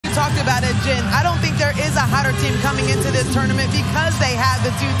talked about it, Jen. I don't think there is a hotter team coming into this tournament because they have the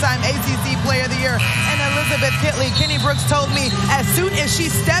two-time ACC Player of the Year and Elizabeth Kitley. Kenny Brooks told me as soon as she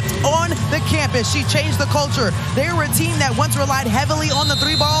stepped on the campus, she changed the culture. They were a team that once relied heavily on the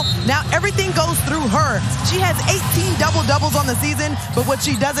three ball. Now everything goes through her. She has 18 double-doubles on the season, but what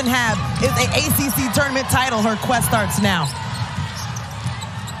she doesn't have is an ACC tournament title. Her quest starts now.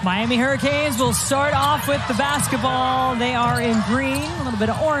 Miami Hurricanes will start off with the basketball. They are in green, a little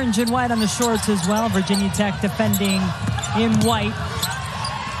bit of orange and white on the shorts as well. Virginia Tech defending in white.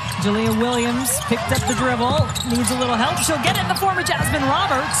 Jalea Williams picked up the dribble, needs a little help. She'll get it in the form of Jasmine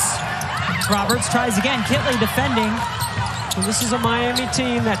Roberts. Roberts tries again, Kitley defending. So this is a Miami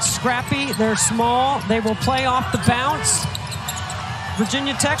team that's scrappy, they're small, they will play off the bounce.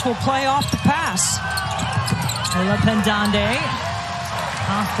 Virginia Tech will play off the pass. Ola Pendande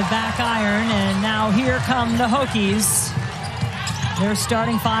off the back iron, and now here come the Hokies. Their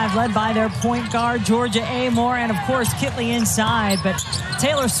starting five led by their point guard, Georgia Amoore, and of course Kitley inside, but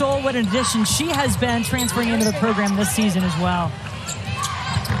Taylor Soule, in addition, she has been transferring into the program this season as well.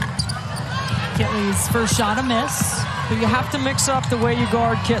 Kitley's first shot a miss. But you have to mix up the way you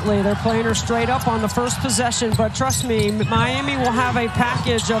guard Kitley. They're playing her straight up on the first possession, but trust me, Miami will have a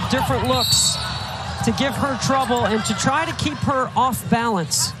package of different looks to give her trouble and to try to keep her off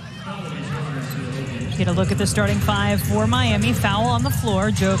balance. Get a look at the starting five for Miami. Foul on the floor.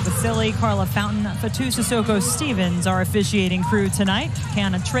 Joe Basili, Carla Fountain, Fatou Sissoko Stevens, our officiating crew tonight.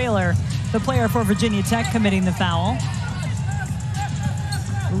 Kiana Traylor, the player for Virginia Tech, committing the foul.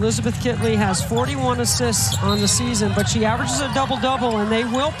 Elizabeth Kitley has 41 assists on the season, but she averages a double-double, and they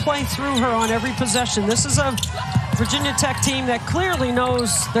will play through her on every possession. This is a Virginia Tech team that clearly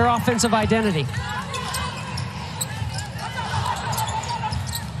knows their offensive identity.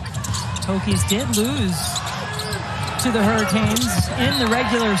 Hokies did lose to the Hurricanes in the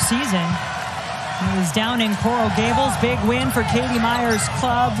regular season. It was down in Coral Gables. Big win for Katie Meyer's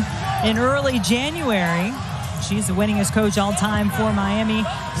club in early January. She's the winningest coach all time for Miami.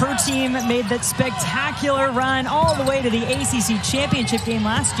 Her team made that spectacular run all the way to the ACC championship game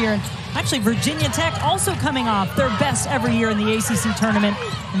last year. And actually, Virginia Tech also coming off their best every year in the ACC tournament.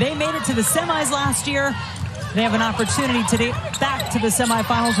 They made it to the semis last year. They have an opportunity to get back to the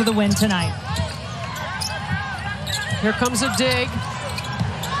semifinals with a win tonight. Here comes a dig.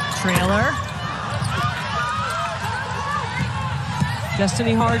 Trailer.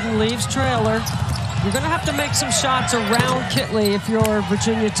 Destiny Harden leaves Trailer. You're going to have to make some shots around Kitley if you're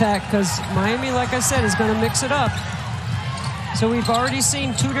Virginia Tech, because Miami, like I said, is going to mix it up. So we've already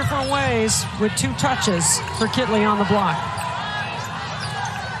seen two different ways with two touches for Kitley on the block.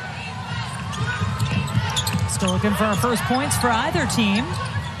 Still looking for our first points for either team.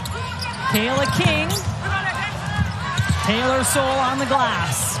 Kayla King. Taylor Soule on the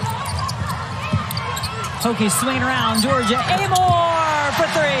glass. Hokies swing around. Georgia Amoore for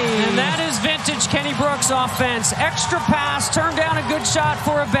three. And that is vintage Kenny Brooks offense. Extra pass, turn down a good shot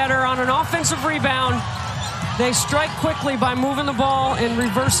for a better on an offensive rebound. They strike quickly by moving the ball and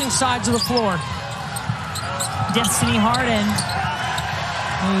reversing sides of the floor. Destiny Harden,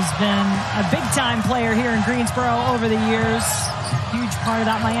 who's been a big-time player here in Greensboro over the years. Huge part of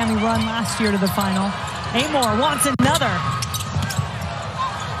that Miami run last year to the final. Amoore wants another.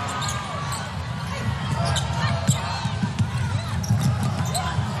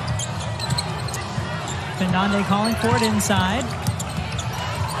 Pendande calling for it inside.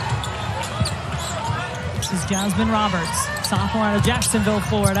 This is Jasmine Roberts, sophomore out of Jacksonville,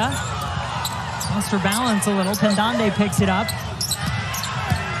 Florida. Lost her balance a little. Pendande picks it up.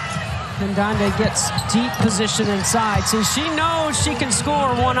 Pendande gets deep position inside. So she knows she can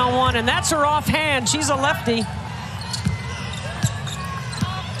score one-on-one, and that's her offhand. She's a lefty.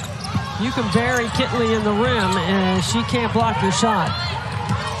 You can bury Kitley in the rim, and she can't block your shot.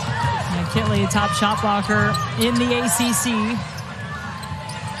 Yeah, Kitley, top shot blocker in the ACC.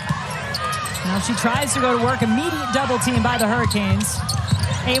 Now she tries to go to work. Immediate double team by the Hurricanes.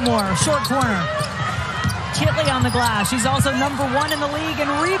 Amoore, short corner. Kitley on the glass. She's also #1 in the league in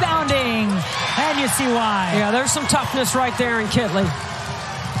rebounding. And you see why. Yeah, there's some toughness right there in Kitley.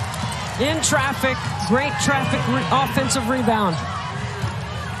 In traffic, great traffic offensive rebound.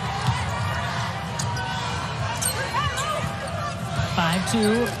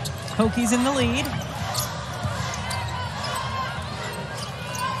 Five-2, Hokies in the lead.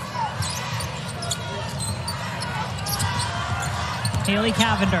 Haley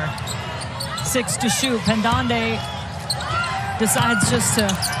Cavender, 6 to shoot. Pendande decides just to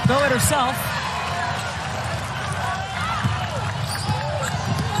go it herself.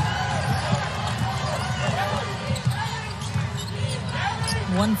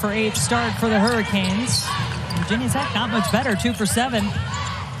 1 for 8 start for the Hurricanes. Virginia Tech not much better, 2 for 7.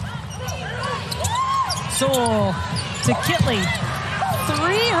 Soule to Kitley.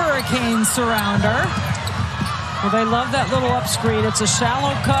 3 Hurricanes surround her. Well, they love that little up screen. It's a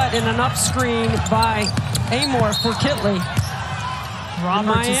shallow cut and an up screen by Amoore for Kitley.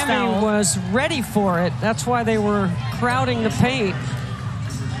 Miami was ready for it. That's why they were crowding the paint.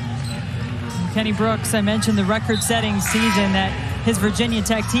 Kenny Brooks, I mentioned the record-setting season that his Virginia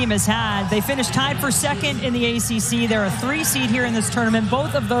Tech team has had. They finished tied for second in the ACC. They're a 3 seed here in this tournament.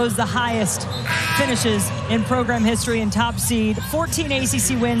 Both of those the highest finishes in program history and top seed. 14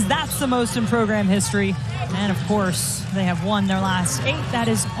 ACC wins. That's the most in program history. And, of course, they have won their last 8. That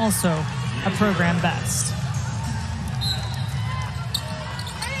is also a program best.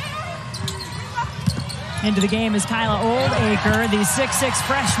 Into the game is Kyla Oldacre, the 6'6"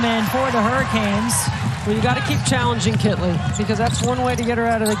 freshman for the Hurricanes. Well, you got to keep challenging Kitley, because that's one way to get her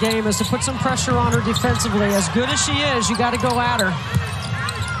out of the game, is to put some pressure on her defensively. As good as she is, you got to go at her.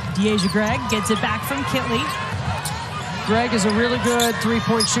 Deasia Gregg gets it back from Kitley. Gregg is a really good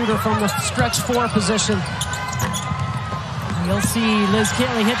three-point shooter from the stretch 4 position. You'll see Liz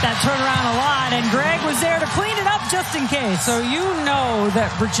Kitley hit that turnaround a lot, and Gregg was there to clean it up just in case. So you know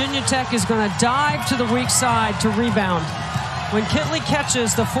that Virginia Tech is going to dive to the weak side to rebound. When Kitley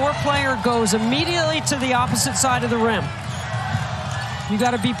catches, the 4-player goes immediately to the opposite side of the rim. You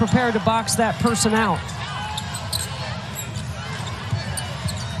got to be prepared to box that person out.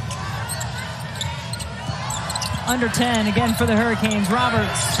 Under 10 again for the Hurricanes.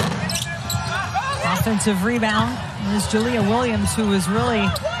 Roberts. Offensive rebound is Jalea Williams, who was really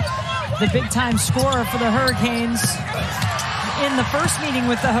the big-time scorer for the Hurricanes in the first meeting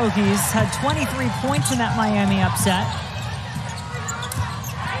with the Hokies. Had 23 points in that Miami upset.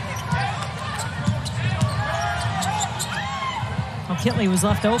 Well, Kitley was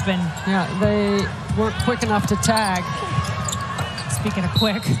left open. Yeah, they weren't quick enough to tag. Speaking of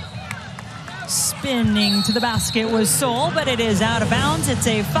quick, spinning to the basket was Soule, but it is out of bounds. It's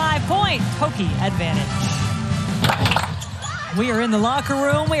a 5-point Hokie advantage. We are in the locker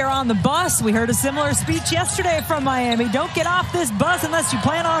room. We are on the bus. We heard a similar speech yesterday from Miami. Don't get off this bus unless you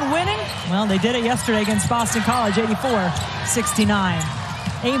plan on winning. Well, they did it yesterday against Boston College, 84-69.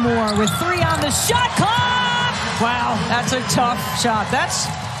 Amoore with 3 on the shot clock. Wow, that's a tough shot. That's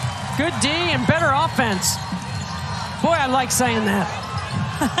good D and better offense. Boy, I like saying that.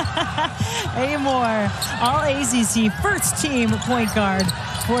 Amoore, all ACC first-team point guard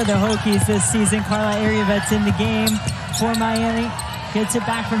for the Hokies this season. Carla Ariavet's in the game for Miami. Gets it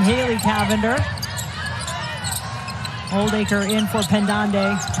back from Haley Cavender. Oldacre in for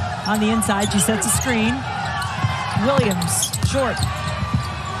Pendande. On the inside, she sets a screen. Williams, short.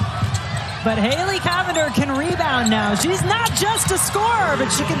 But Haley Cavender can rebound now. She's not just a scorer, but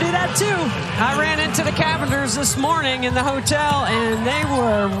she can do that too. I ran into the Cavenders this morning in the hotel, and they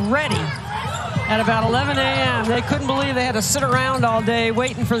were ready at about 11 a.m. They couldn't believe they had to sit around all day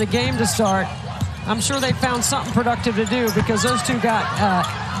waiting for the game to start. I'm sure they found something productive to do, because those two got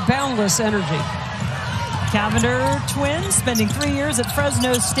boundless energy. Cavender twins, spending 3 years at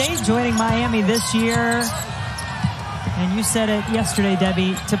Fresno State, joining Miami this year. And you said it yesterday,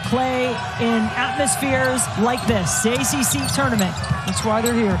 Debbie, to play in atmospheres like this, the ACC tournament. That's why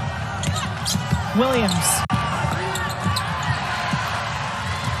they're here. Williams.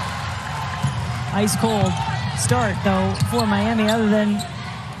 Ice cold start, though, for Miami, other than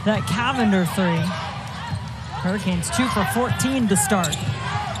that Cavender 3. Hurricanes 2 for 14 to start.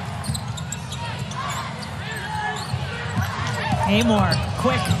 Amoore,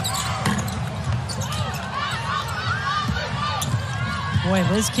 quick. Boy,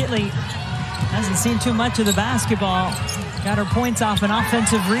 Liz Kitley hasn't seen too much of the basketball. Got her points off an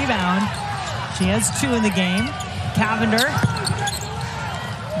offensive rebound. She has 2 in the game. Cavender.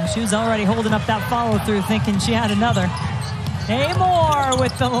 And she was already holding up that follow-through, thinking she had another. Amoore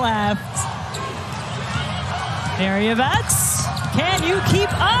with the left. Ariavets. Can you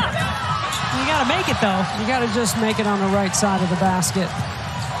keep up? You got to make it, though. You got to just make it on the right side of the basket.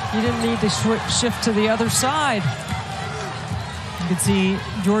 You didn't need to shift to the other side. You can see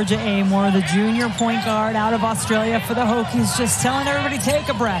Georgia Amoore, the junior point guard out of Australia for the Hokies, just telling everybody, take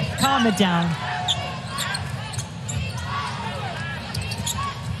a breath, calm it down.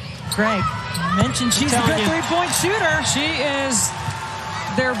 Greg, you mentioned she's a good three-point shooter. She is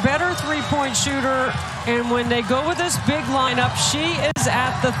their better three-point shooter, and when they go with this big lineup, she is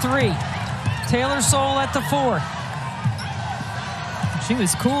at the 3. Taylor Soule at the 4. She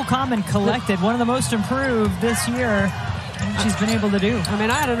was cool, calm, and collected. One of the most improved this year. She's been able to do. I mean,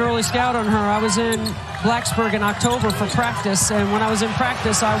 I had an early scout on her. I was in Blacksburg in October for practice, and when I was in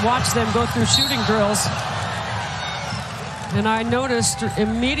practice, I watched them go through shooting drills, and I noticed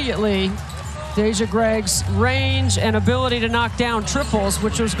immediately Deja Gregg's range and ability to knock down triples,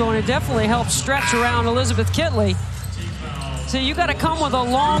 which was going to definitely help stretch around Elizabeth Kitley. So you got to come with a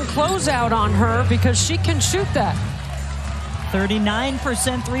long closeout on her because she can shoot that.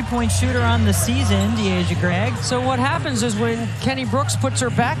 39% three-point shooter on the season, Deja Gregg. So what happens is when Kenny Brooks puts her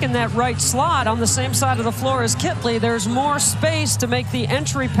back in that right slot on the same side of the floor as Kitley, there's more space to make the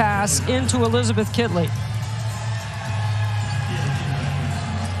entry pass into Elizabeth Kitley.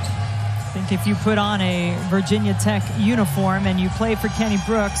 I think if you put on a Virginia Tech uniform and you play for Kenny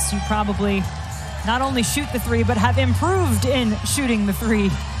Brooks, you probably not only shoot the three, but have improved in shooting the three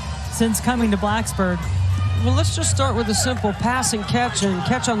since coming to Blacksburg. Well, let's just start with a simple pass and catch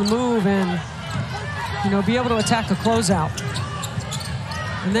on the move and, be able to attack a closeout.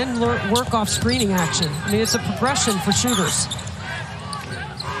 And then work off screening action. I mean, it's a progression for shooters.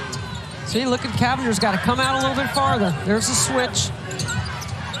 See, look at Cavender's got to come out a little bit farther. There's a switch.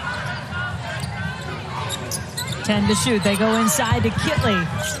 10 to shoot. They go inside to Kitley.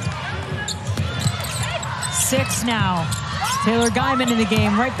 6 now. Taylor Guyman in the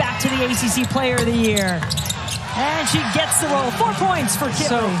game. Right back to the ACC Player of the Year. And she gets the roll. 4 points for Kitley.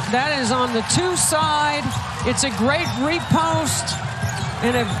 So that is on the 2 side. It's a great repost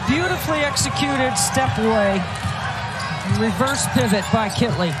and a beautifully executed step away. Reverse pivot by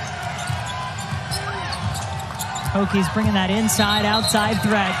Kitley. Hokies bringing that inside-outside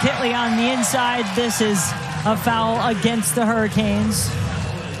threat. Kitley on the inside. This is a foul against the Hurricanes.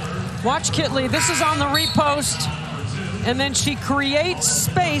 Watch Kitley. This is on the repost. And then she creates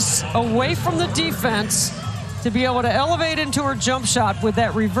space away from the defense to be able to elevate into her jump shot with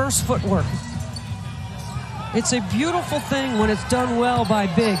that reverse footwork. It's a beautiful thing when it's done well by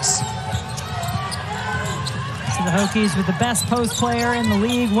bigs. So the Hokies with the best post player in the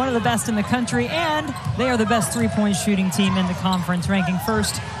league, one of the best in the country, and they are the best three-point shooting team in the conference, ranking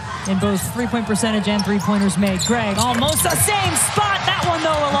first in both three-point percentage and three-pointers made. Gregg, almost the same spot. That one,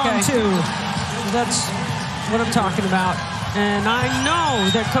 though, along two. That's what I'm talking about. And I know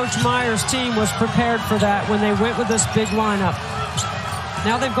that Coach Meyer's team was prepared for that when they went with this big lineup.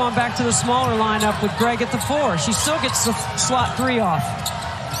 Now they've gone back to the smaller lineup with Gregg at the 4. She still gets the slot 3 off.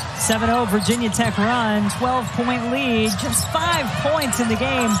 7-0 Virginia Tech run, 12-point lead, just 5 points in the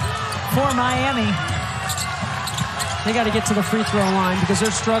game for Miami. They got to get to the free throw line because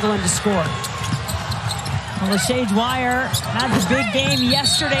they're struggling to score. Well, Lashage Wire had the big game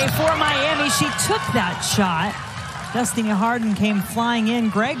yesterday for Miami. She took that shot. Destiny Harden came flying in.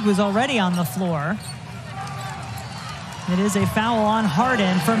 Gregg was already on the floor. It is a foul on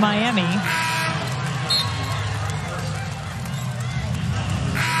Harden for Miami.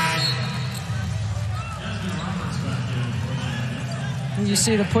 And you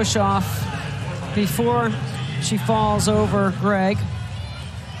see the push off before she falls over Gregg.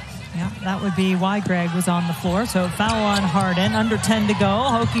 Yeah, that would be why Gregg was on the floor. So foul on Harden, under 10 to go.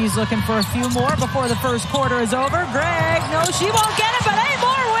 Hokies looking for a few more before the first quarter is over. Gregg, no, she won't get it, but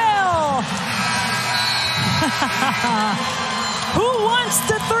Amoore will. Who wants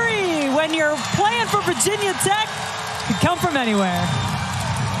the 3 when you're playing for Virginia Tech? Could come from anywhere.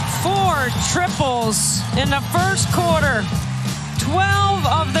 4 triples in the first quarter. 12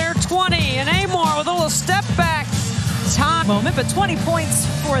 of their 20. And Amoore with a little step back. Time moment, but 20 points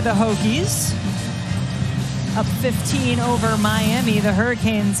for the Hokies. Up 15 over Miami. The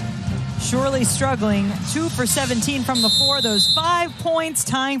Hurricanes surely struggling. 2 for 17 from the floor. Those 5 points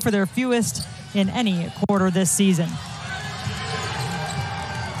tying for their fewest in any quarter this season.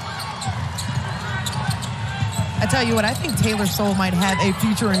 I tell you what, I think Taylor Soule might have a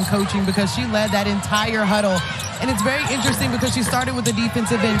future in coaching because she led that entire huddle. And it's very interesting because she started with the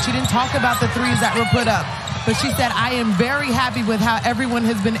defensive end. She didn't talk about the threes that were put up. But she said, I am very happy with how everyone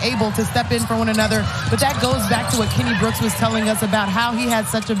has been able to step in for one another. But that goes back to what Kenny Brooks was telling us about how he had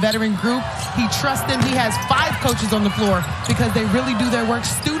such a veteran group. He trusts them. He has 5 coaches on the floor because they really do their work.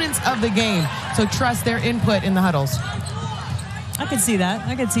 Students of the game. So trust their input in the huddles. I could see that.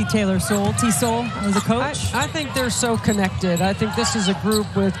 I could see Taylor Soule, T-Soule as a coach. I think they're so connected. I think this is a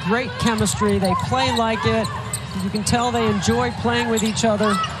group with great chemistry. They play like it. You can tell they enjoy playing with each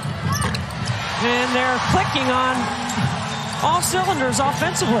other. And they're clicking on all cylinders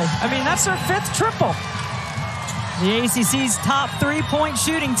offensively. I mean, that's their 5th triple. The ACC's top 3-point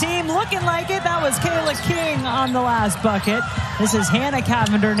shooting team looking like it. That was Kayla King on the last bucket. This is Hannah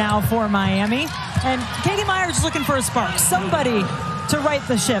Cavender now for Miami. And Katie Meyer's looking for a spark. Somebody to right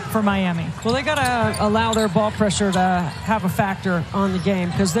the ship for Miami. Well, they got to allow their ball pressure to have a factor on the game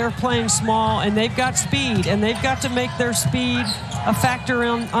because they're playing small and they've got speed, and they've got to make their speed a factor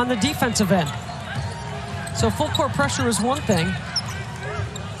on the defensive end. So full court pressure is one thing.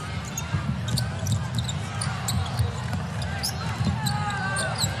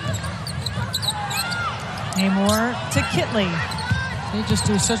 Amoore to Kitley. They just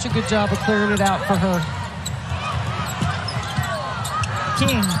do such a good job of clearing it out for her.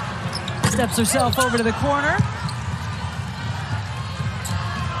 King steps herself over to the corner.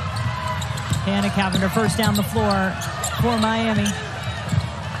 Hannah Cavender first down the floor for Miami.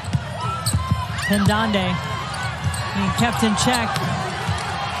 Pendande being kept in check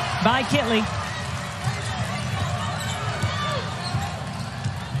by Kitley.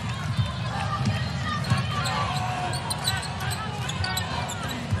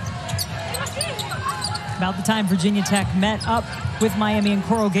 About the time Virginia Tech met up with Miami and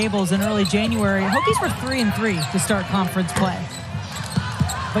Coral Gables in early January, Hokies were 3-3 to start conference play.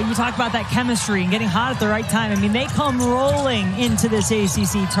 But you talk about that chemistry and getting hot at the right time. I mean, they come rolling into this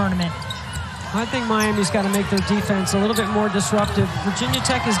ACC tournament. I think Miami's got to make their defense a little bit more disruptive. Virginia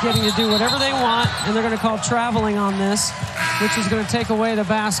Tech is getting to do whatever they want, and they're going to call traveling on this, which is going to take away the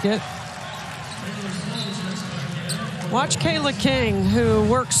basket. Watch Kayla King, who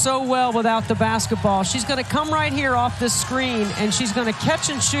works so well without the basketball. She's going to come right here off this screen, and she's going to catch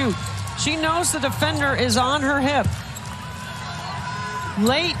and shoot. She knows the defender is on her hip.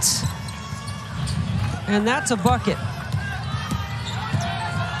 Late, and that's a bucket.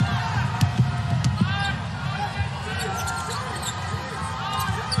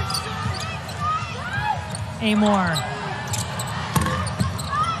 Amoore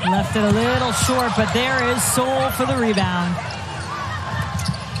left it a little short, but there is Soule for the rebound.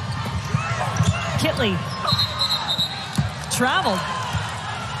 Kitley traveled.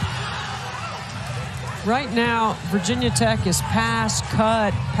 Right now, Virginia Tech is pass,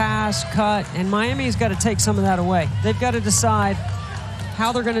 cut, and Miami's got to take some of that away. They've got to decide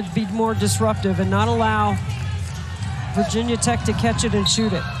how they're going to be more disruptive and not allow Virginia Tech to catch it and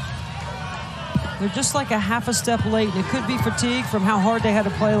shoot it. They're just like a half a step late, and it could be fatigue from how hard they had to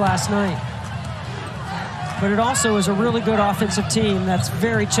play last night. But it also is a really good offensive team that's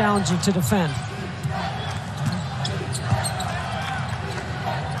very challenging to defend.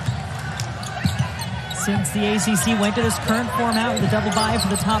 Since the ACC went to this current format with a double bye for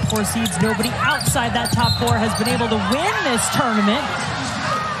the top 4 seeds, nobody outside that top 4 has been able to win this tournament.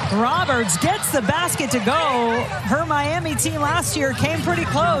 Roberts gets the basket to go. Her Miami team last year came pretty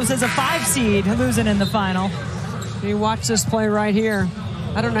close as a 5 seed, losing in the final. You watch this play right here.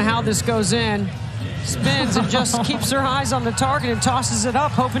 I don't know how this goes in. Spins and just keeps her eyes on the target and tosses it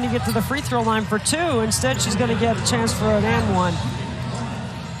up, hoping to get to the free throw line for 2. Instead, she's going to get a chance for an and 1.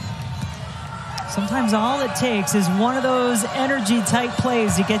 Sometimes all it takes is one of those energy-type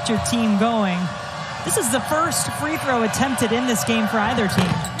plays to get your team going. This is the first free throw attempted in this game for either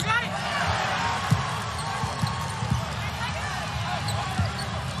team.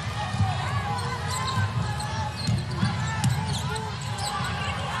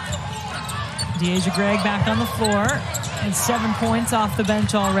 Deasia Gregg back on the floor, and 7 points off the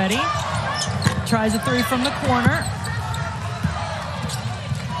bench already. Tries a 3 from the corner.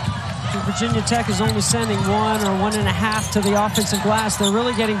 Virginia Tech is only sending 1 or 1.5 to the offensive glass. They're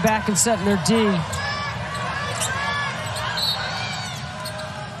really getting back and setting their D.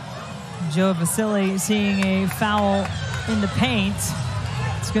 Joe Vasili seeing a foul in the paint.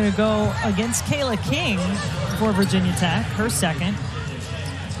 It's going to go against Kayla King for Virginia Tech, her second.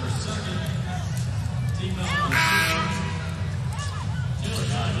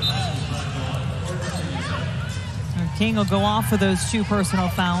 King will go off with those 2 personal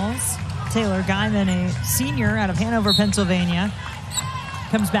fouls. Taylor Guyman, a senior out of Hanover, Pennsylvania,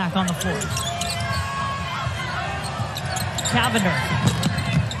 comes back on the floor. Cavender.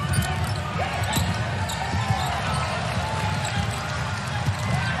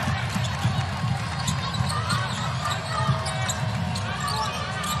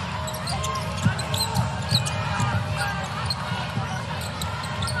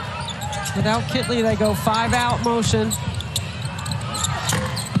 Without Kitley, they go 5-out motion.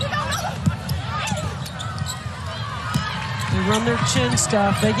 They run their chin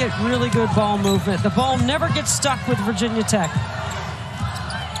stuff. They get really good ball movement. The ball never gets stuck with Virginia Tech.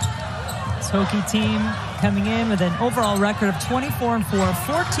 This Hokie team coming in with an overall record of 24-4,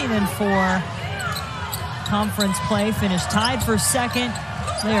 14-4. Conference play, finished tied for second.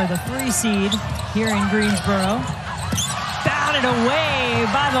 They are the 3 seed here in Greensboro. Batted away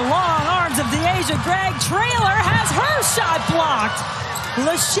by the long arm arms of Deasia Gregg. Traylor has her shot blocked.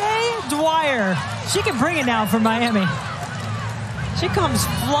 Lachey Dwyer. She can bring it now for Miami. She comes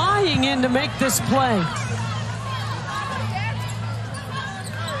flying in to make this play.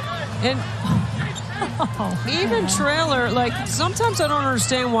 And even Traylor, like, sometimes I don't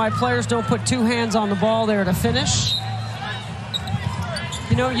understand why players don't put two hands on the ball there to finish.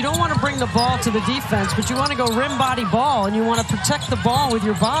 You know, you don't want to bring the ball to the defense, but you want to go rim body ball, and you want to protect the ball with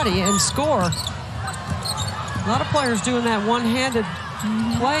your body and score. A lot of players doing that one-handed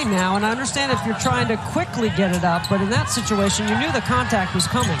play now, and I understand if you're trying to quickly get it up, but in that situation, you knew the contact was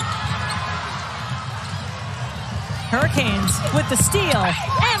coming. Hurricanes with the steal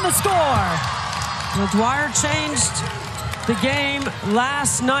and the score. Well, Dwyer changed the game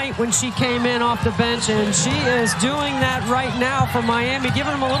last night when she came in off the bench, and she is doing that right now for Miami,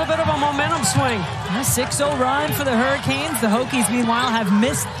 giving them a little bit of a momentum swing. A 6-0 run for the Hurricanes. The Hokies, meanwhile, have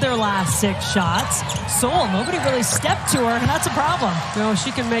missed their last 6 shots. Soule, nobody really stepped to her, and that's a problem. No,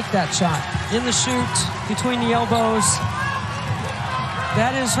 she can make that shot. In the shoot, between the elbows.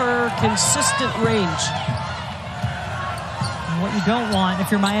 That is her consistent range. What you don't want if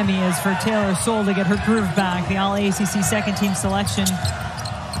you're Miami is for Taylor Soule to get her groove back. The All-ACC second-team selection.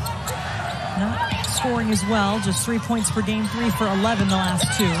 Not scoring as well. Just 3 points per game, 3 for 11 the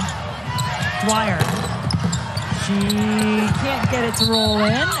last 2. Dwyer. She can't get it to roll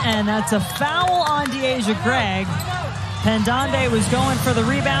in, and that's a foul on Deasia Gregg. Pendande was going for the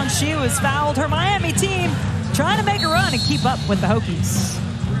rebound. She was fouled. Her Miami team trying to make a run and keep up with the Hokies.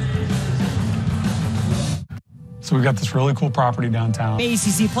 So we've got this really cool property downtown.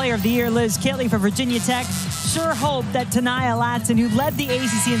 ACC Player of the Year, Liz Kitley for Virginia Tech. Sure hope that Tanaya Latson, who led the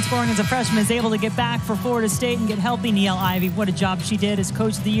ACC in scoring as a freshman, is able to get back for Florida State and get healthy. Niele Ivey, what a job she did as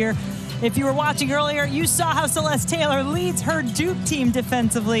Coach of the Year. If you were watching earlier, you saw how Celeste Taylor leads her Duke team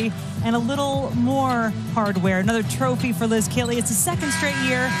defensively, and a little more hardware. Another trophy for Liz Kitley. It's the 2nd straight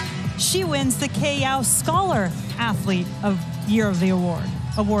year she wins the K-Yow Scholar Athlete of Year of the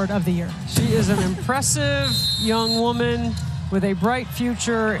Award of the Year. She is an impressive young woman with a bright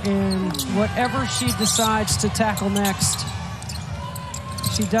future in whatever she decides to tackle next.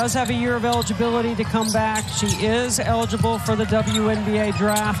 She does have a year of eligibility to come back. She is eligible for the WNBA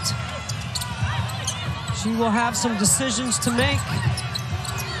draft. She will have some decisions to make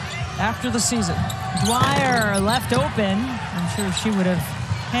after the season. Dwyer left open. I'm sure she would have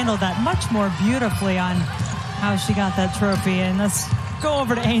handled that much more beautifully on how she got that trophy. And let's go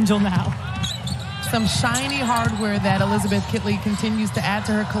over to Angel now. Some shiny hardware that Elizabeth Kitley continues to add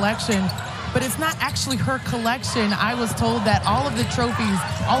to her collection, but it's not actually her collection. I was told that all of the trophies,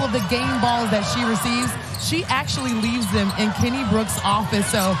 all of the game balls that she receives, she actually leaves them in Kenny Brooks' office.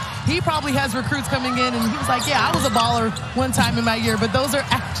 So he probably has recruits coming in, and he was like, yeah, I was a baller one time in my year, but those are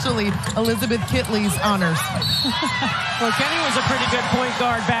actually Elizabeth Kitley's honors. Well, Kenny was a pretty good point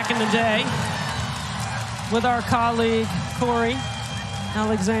guard back in the day with our colleague, Corey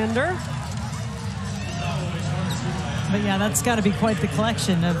Alexander. But yeah, that's got to be quite the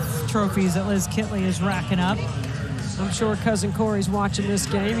collection of trophies that Liz Kitley is racking up. I'm sure cousin Corey's watching this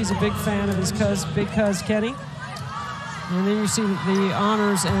game. He's a big fan of his big cuz Kenny. And then you see the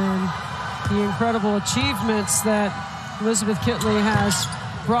honors and the incredible achievements that Elizabeth Kitley has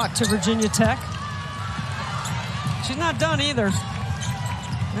brought to Virginia Tech. She's not done either.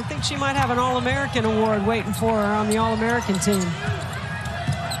 I think she might have an All-American award waiting for her on the All-American team.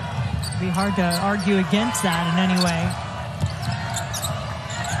 Be hard to argue against that in any way.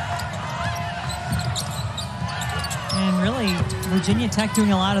 And really, Virginia Tech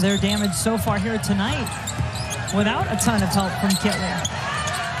doing a lot of their damage so far here tonight without a ton of help from Kitley.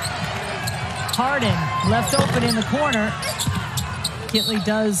 Harden left open in the corner. Kitley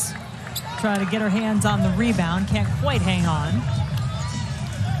does try to get her hands on the rebound, can't quite hang on.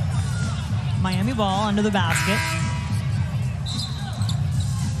 Miami ball under the basket.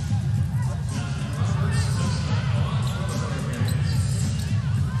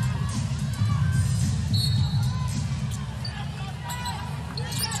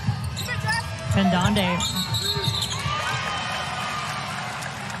 Pendande.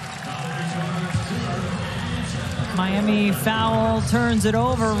 Miami foul, turns it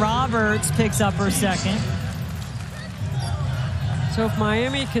over. Roberts picks up her second. So if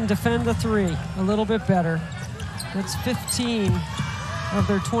Miami can defend the three a little bit better, that's 15 of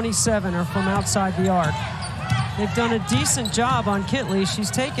their 27 are from outside the arc. They've done a decent job on Kitley.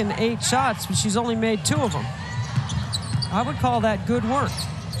 She's taken 8 shots, but she's only made 2 of them. I would call that good work.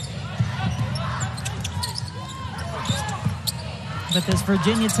 But this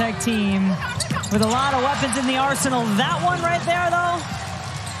Virginia Tech team with a lot of weapons in the arsenal. That one right there, though,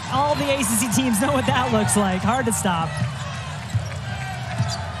 All the ACC teams know what that looks like. Hard to stop.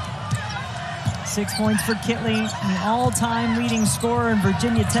 6 points for Kitley, the all-time leading scorer in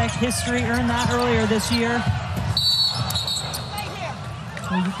Virginia Tech history. Earned that earlier this year.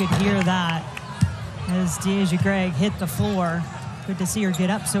 Well, you could hear that as Deasia Gregg hit the floor. Good to see her get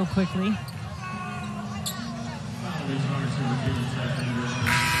up so quickly.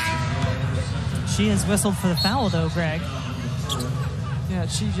 She has whistled for the foul, though, Greg. Yeah,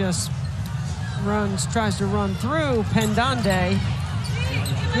 she just tries to run through Pendande.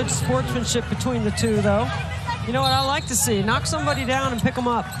 Good sportsmanship between the two, though. You know what I like to see? Knock somebody down and pick them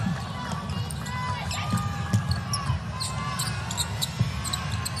up.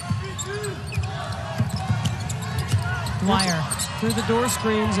 Dwyer. Through the door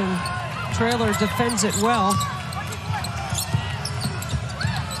screens, and Traylor defends it well.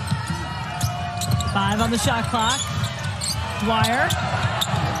 5 on the shot clock. Dwyer.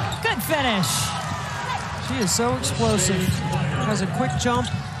 Good finish. She is so explosive. Has a quick jump.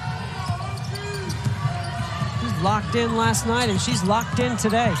 She's locked in last night, and she's locked in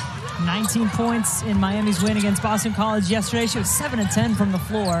today. 19 points in Miami's win against Boston College yesterday. She was 7 of 10 from the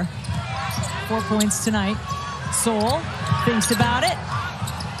floor. 4 points tonight. Soule thinks about it.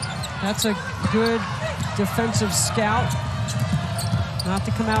 That's a good defensive scout. Not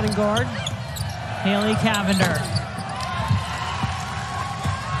to come out and guard. Haley Cavender.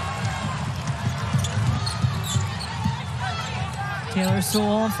 Taylor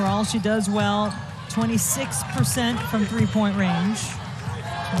Soule, for all she does well, 26% from three-point range.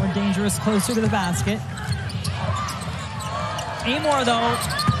 More dangerous closer to the basket. Amoore, though,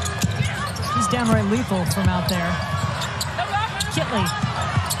 he's downright lethal from out there. Kitley,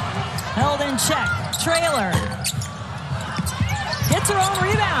 held in check. Traylor gets her own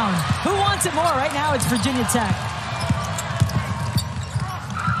rebound. Who wants it more? Right now it's Virginia Tech.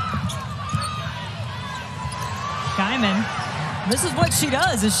 Guyman, this is what she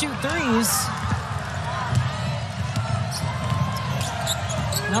does, is shoot threes.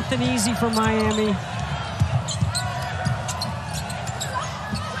 Nothing easy for Miami.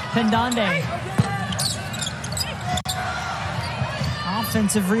 Pendande.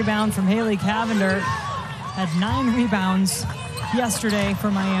 Offensive rebound from Haley Cavender. Had 9 rebounds yesterday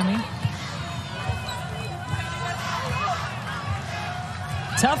for Miami.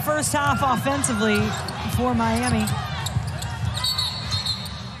 Tough first half offensively for Miami.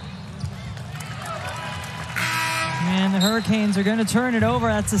 And the Hurricanes are going to turn it over.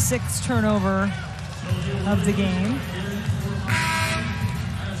 That's the 6th turnover of the game.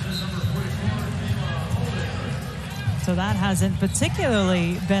 So that hasn't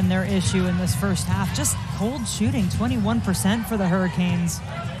particularly been their issue in this first half. Just cold shooting, 21% for the Hurricanes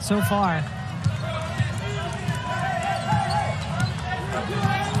so far.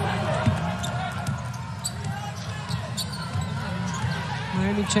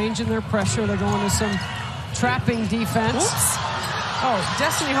 Miami changing their pressure. They're going to some trapping defense. Oops. Oh,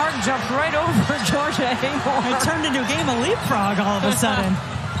 Destiny Harden jumped right over Georgia Amoore. It turned into a game of leapfrog all of a sudden.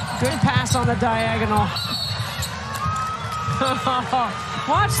 Good pass on the diagonal.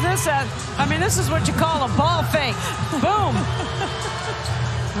 Watch this. This is what you call a ball fake. Boom.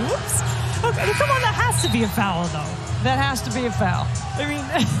 Whoops. Okay, come on, that has to be a foul, though. That has to be a foul. I mean,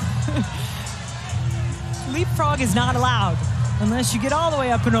 leapfrog is not allowed unless you get all the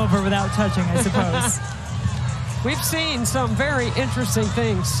way up and over without touching, I suppose. We've seen some very interesting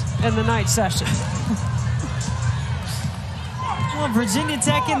things in the night session. Well, Virginia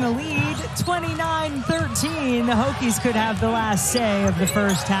Tech in the lead, 29-13. The Hokies could have the last say of the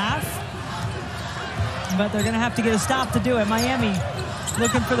first half. But they're going to have to get a stop to do it. Miami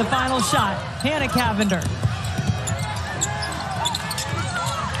looking for the final shot. Hannah Cavender.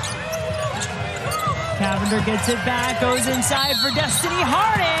 Cavender gets it back, goes inside for Destiny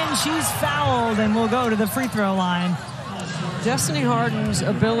Harden. She's fouled and will go to the free throw line. Destiny Harden's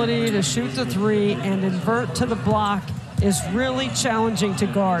ability to shoot the three and invert to the block is really challenging to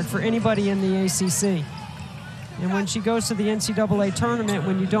guard for anybody in the ACC. And when she goes to the NCAA tournament,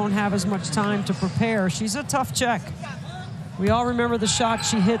 when you don't have as much time to prepare, she's a tough check. We all remember the shot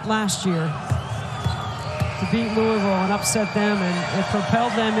she hit last year to beat Louisville and upset them, and it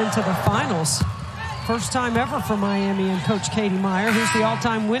propelled them into the finals. First time ever for Miami and Coach Katie Meyer, who's the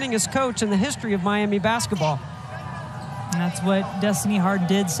all-time winningest coach in the history of Miami basketball. And that's what Destiny Harden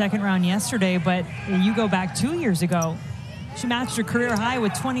did second round yesterday, but you go back 2 years ago, she matched her career high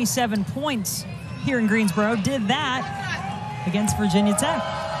with 27 points here in Greensboro. Did that against Virginia Tech.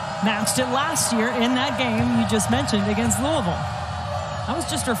 Matched it last year in that game you just mentioned against Louisville. That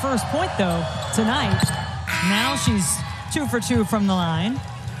was just her first point, though, tonight. Now she's 2 for 2 from the line.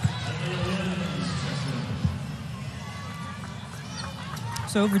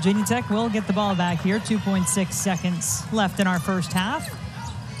 So Virginia Tech will get the ball back here. 2.6 seconds left in our first half.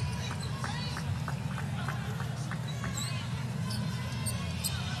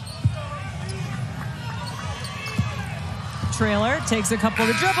 Trailer takes a couple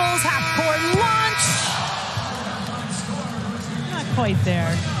of dribbles, half-court launch. Not quite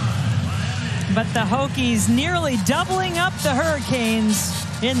there. But the Hokies nearly doubling up the Hurricanes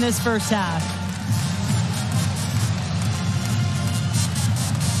in this first half.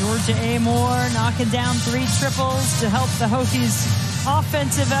 Georgia Amoore knocking down 3 triples to help the Hokies'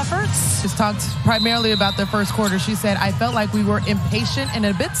 offensive efforts. Just talked primarily about the first quarter. She said, I felt like we were impatient and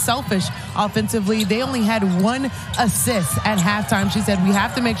a bit selfish offensively. They only had 1 assist at halftime. She said, we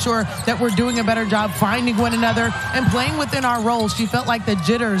have to make sure that we're doing a better job finding one another and playing within our roles. She felt like the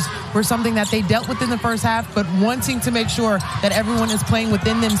jitters were something that they dealt with in the first half, but wanting to make sure that everyone is playing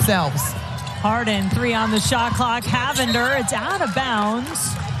within themselves. Harden, 3 on the shot clock. Cavender, it's out of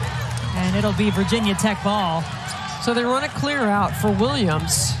bounds. And it'll be Virginia Tech ball. So they run a clear out for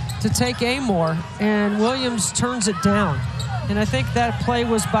Williams to take Amoore, and Williams turns it down. And I think that play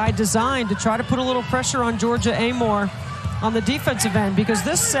was by design to try to put a little pressure on Georgia Amoore on the defensive end, because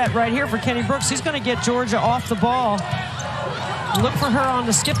this set right here for Kenny Brooks, he's going to get Georgia off the ball. Look for her on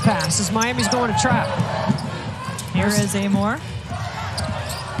the skip pass as Miami's going to trap. Here is Amoore.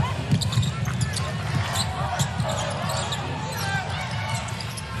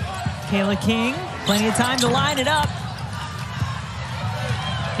 Kayla King, plenty of time to line it up.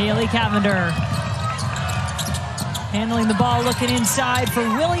 Haley Cavender handling the ball, looking inside for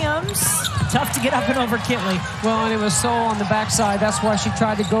Williams. Tough to get up and over Kitley. Well, and it was Soule on the backside. That's why she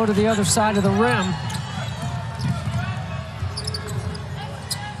tried to go to the other side of the rim.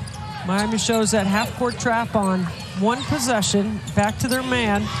 Miami shows that half-court trap on 1 possession. Back to their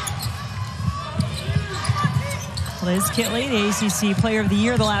man. Liz Kitley, the ACC Player of the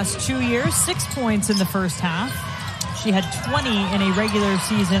Year the last 2 years, 6 points in the first half. She had 20 in a regular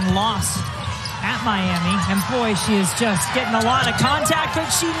season loss at Miami. And boy, she is just getting a lot of contact, but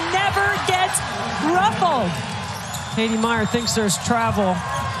she never gets ruffled. Katie Meyer thinks there's travel,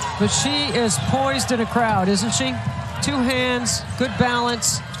 but she is poised in a crowd, isn't she? 2 hands, good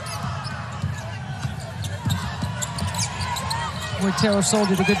balance. Boy, Taylor Soule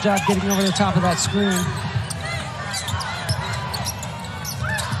did a good job getting over the top of that screen.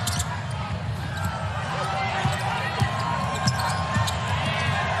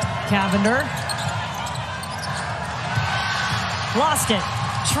 Cavender. Lost it.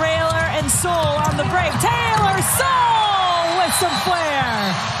 Trailer and Soule on the break. Taylor Soule with some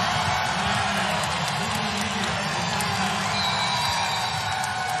flair.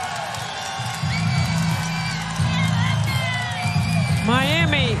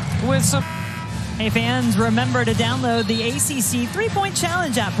 Miami with some... Hey fans, remember to download the ACC 3-Point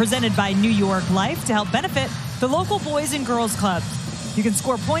Challenge app presented by New York Life to help benefit the local Boys and Girls Club. You can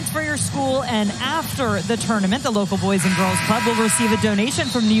score points for your school, and after the tournament, the local Boys and Girls Club will receive a donation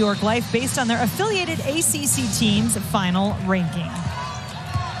from New York Life based on their affiliated ACC team's final ranking.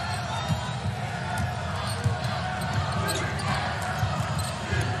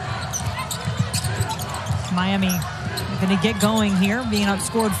 Miami going to get going here, being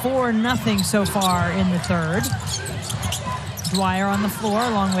outscored 4-0 so far in the third. Dwyer on the floor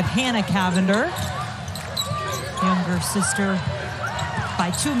along with Hannah Cavender, younger sister by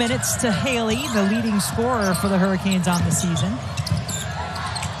 2 minutes to Haley, the leading scorer for the Hurricanes on the season.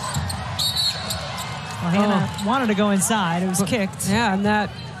 Well, Hannah wanted to go inside. It was kicked. Yeah, and that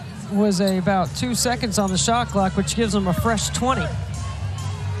was about 2 seconds on the shot clock, which gives them a fresh 20.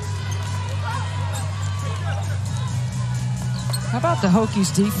 How about the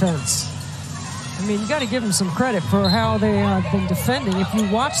Hokies defense? I mean, you got to give them some credit for how they have been defending. If you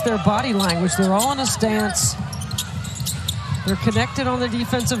watch their body language, they're all in a stance. They're connected on the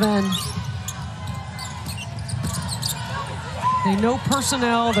defensive end. They know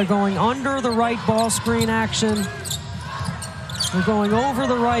personnel. They're going under the right ball screen action. They're going over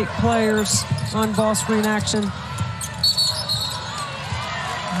the right players on ball screen action.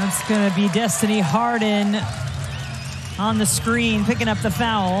 That's going to be Destiny Harden on the screen, picking up the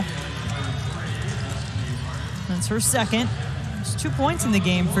foul. That's her second. There's 2 points in the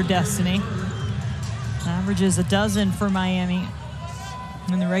game for Destiny. Averages a dozen for Miami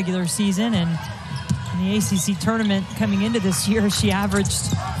in the regular season, and in the ACC tournament coming into this year, she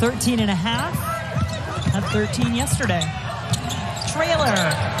averaged 13.5, had 13 yesterday. Trailer.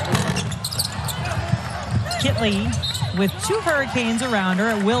 Kitley with 2 Hurricanes around her.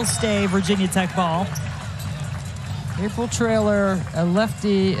 It will stay Virginia Tech ball. April Traylor, a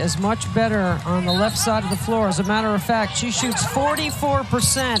lefty, is much better on the left side of the floor. As a matter of fact, she shoots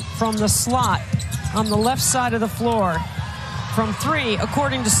 44% from the slot on the left side of the floor from 3,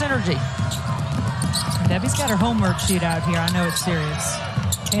 according to Synergy. Debbie's got her homework sheet out here. I know it's serious.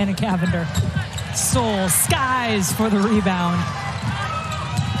 Anna Cavender. Soule skies for the rebound.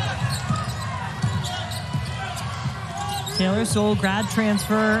 Taylor Soule, grad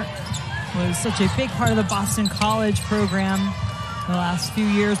transfer, was such a big part of the Boston College program the last few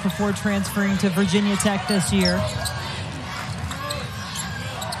years before transferring to Virginia Tech this year.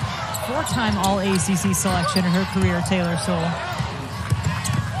 4-time All-ACC selection in her career, Taylor Soule.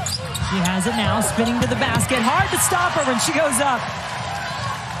 She has it now, spinning to the basket. Hard to stop her when she goes up.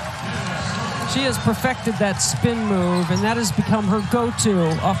 She has perfected that spin move, and that has become her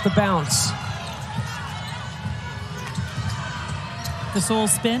go-to off the bounce. The Soule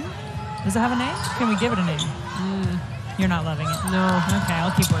spin? Does it have a name? Can we give it a name? You're not loving it? No. Okay,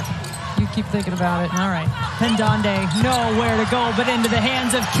 I'll keep working. You keep thinking about it. All right. Pendande, nowhere to go but into the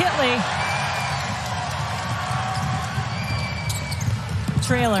hands of Kitley.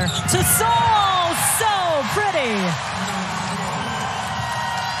 Trailer to Soule. So pretty.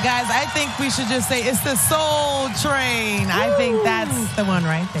 Guys, I think we should just say it's the Soule Train. Woo! I think that's the one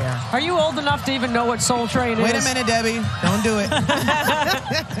right there. Are you old enough to even know what Soule Train is? Wait a minute, Debbie. Don't do it.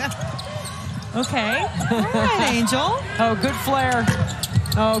 Okay. All right, Angel. Oh, good flare.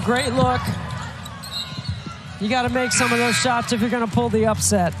 Oh, great look. You got to make some of those shots if you're going to pull the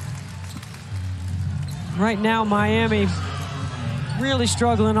upset. Right now, Miami really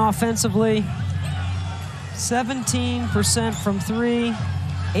struggling offensively. 17% from 3,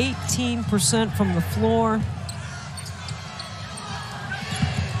 18% from the floor.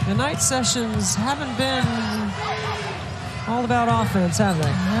 The night sessions haven't been all about offense, have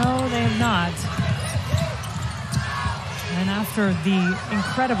they? No, they have not. And after the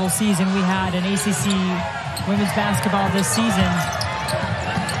incredible season we had in ACC women's basketball this season,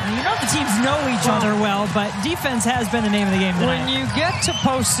 you know the teams know each other well, but defense has been the name of the game tonight. When you get to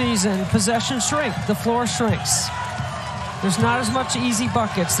postseason, possessions shrink. The floor shrinks. There's not as much easy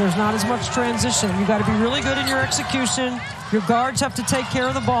buckets. There's not as much transition. You've got to be really good in your execution. Your guards have to take care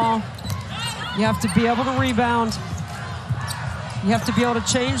of the ball. You have to be able to rebound. You have to be able to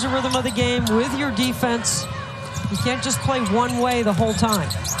change the rhythm of the game with your defense. You can't just play one way the whole time.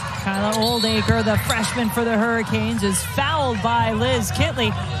 Kyla Oldacre, the freshman for the Hurricanes, is fouled by Liz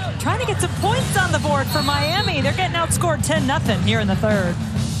Kitley. Trying to get some points on the board for Miami. They're getting outscored 10-0 here in the third.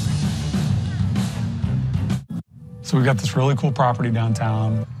 So we got this really cool property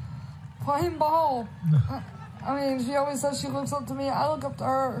downtown. Playing ball. I mean, she always says she looks up to me. I look up to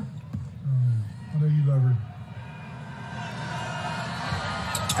her. I know you love her.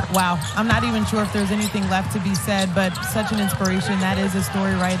 Wow, I'm not even sure if there's anything left to be said, but such an inspiration. That is a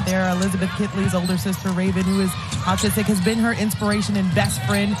story right there. Elizabeth Kitley's older sister, Raven, who is autistic, has been her inspiration and best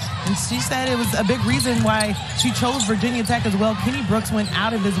friend. And she said it was a big reason why she chose Virginia Tech as well. Kenny Brooks went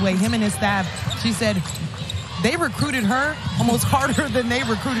out of his way, him and his staff. She said they recruited her almost harder than they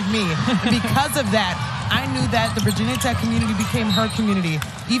recruited me. And because of that, I knew that the Virginia Tech community became her community.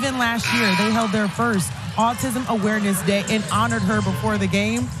 Even last year, they held their first Autism Awareness Day and honored her before the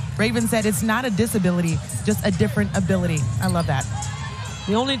game. Raven said it's not a disability, just a different ability. I love that.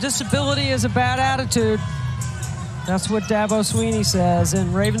 The only disability is a bad attitude. That's what Dabo Sweeney says.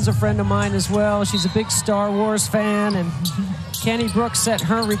 And Raven's a friend of mine as well. She's a big Star Wars fan. And Kenny Brooks sent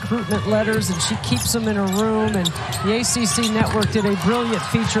her recruitment letters, and she keeps them in her room. And the ACC Network did a brilliant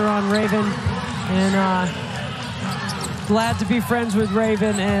feature on Raven. And glad to be friends with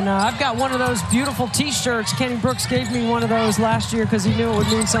Raven. And I've got one of those beautiful T-shirts. Kenny Brooks gave me one of those last year because he knew it would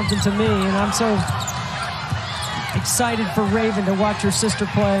mean something to me. And I'm so excited for Raven to watch her sister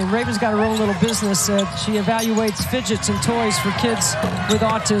play. Raven's got her own little business. She evaluates fidgets and toys for kids with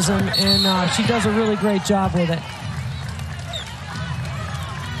autism, and she does a really great job with it.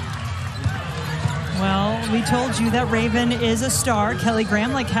 Well, we told you that Raven is a star. Kelly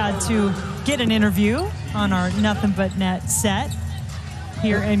Gramlich had to get an interview on our Nothing But Net set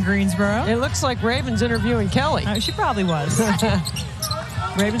here in Greensboro. It looks like Raven's interviewing Kelly. She probably was.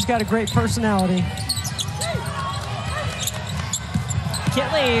 Raven's got a great personality.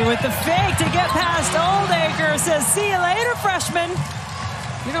 Kitley with the fake to get past Oldacre. Says, see you later, freshman.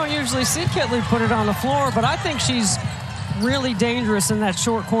 You don't usually see Kitley put it on the floor, but I think she's really dangerous in that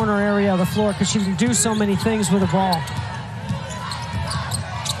short corner area of the floor because she can do so many things with the ball.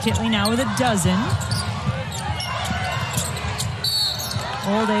 Kitley now with a dozen.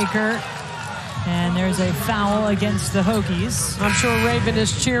 Oldacre And there's a foul against the Hokies. I'm sure Raven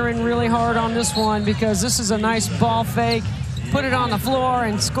is cheering really hard on this one because this is a nice ball fake. Put it on the floor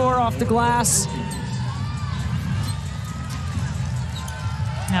and score off the glass.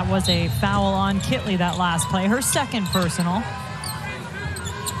 That was a foul on Kitley that last play, her second personal.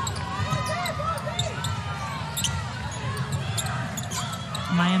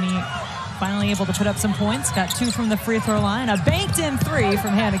 Miami finally able to put up some points. Got 2 from the free throw line. A banked-in 3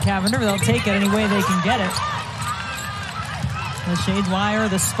 from Hannah Cavender. They'll take it any way they can get it. The Shades Wire,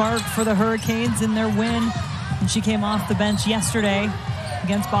 the spark for the Hurricanes in their win. And she came off the bench yesterday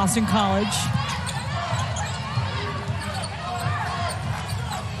against Boston College.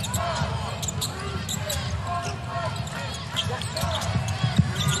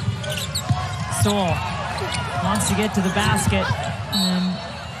 Soule wants to get to the basket. And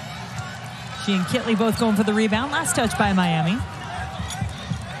she and Kitley both going for the rebound. Last touch by Miami.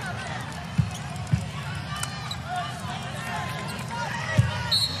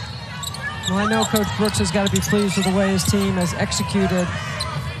 Well, I know Coach Brooks has got to be pleased with the way his team has executed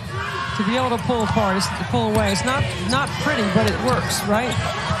to be able to pull apart, to pull away. It's not pretty, but it works, right?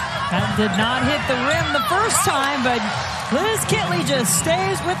 That did not hit the rim the first time, but Liz Kitley just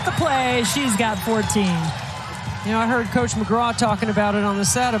stays with the play. She's got 14. You know, I heard Coach McGraw talking about it on the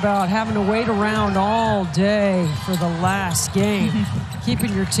set about having to wait around all day for the last game,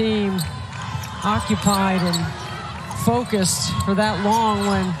 keeping your team occupied and focused for that long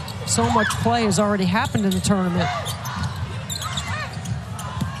when so much play has already happened in the tournament.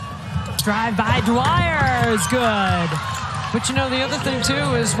 Drive by Dwyer is good. But you know, the other thing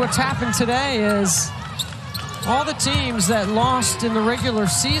too is what's happened today is all the teams that lost in the regular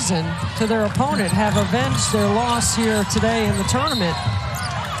season to their opponent have avenged their loss here today in the tournament.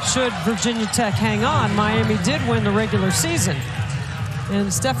 Should Virginia Tech hang on, Miami did win the regular season.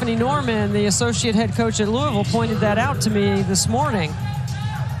 And Stephanie Norman, the associate head coach at Louisville, pointed that out to me this morning,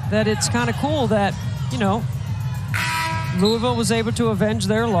 that it's kind of cool that, you know, Louisville was able to avenge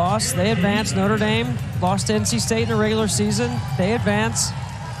their loss. They advanced. Notre Dame lost to NC State in the regular season. They advance.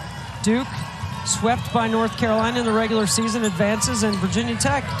 Duke, swept by North Carolina in the regular season, advances, and Virginia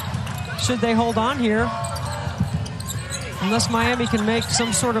Tech, should they hold on here, unless Miami can make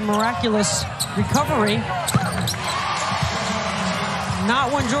some sort of miraculous recovery.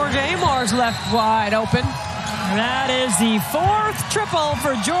 Not when Georgia Amoore's left wide open. That is the 4th triple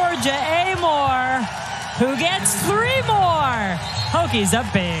for Georgia Amoore, who gets 3 more. Hokies up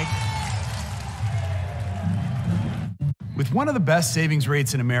big. With one of the best savings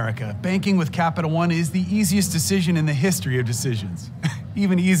rates in America, banking with Capital One is the easiest decision in the history of decisions.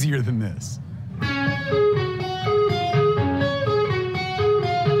 Even easier than this.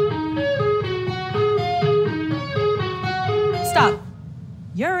 Stop.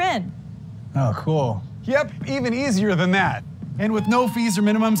 You're in. Oh, cool. Yep, even easier than that. And with no fees or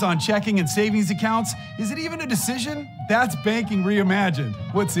minimums on checking and savings accounts, is it even a decision? That's banking reimagined.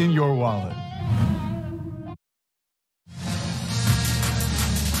 What's in your wallet?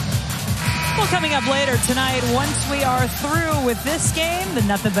 Well, coming up later tonight, once we are through with this game, the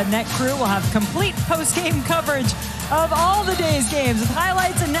Nothing But Net crew will have complete post-game coverage of all the day's games with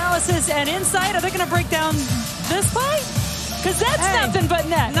highlights, analysis, and insight. Are they going to break down this play? Because that's Nothing But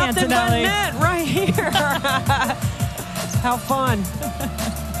Net, Nothing But Net right here. How fun.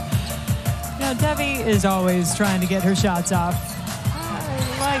 You know, Debbie is always trying to get her shots off.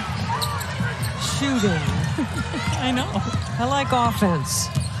 I like shooting. I know. I like offense.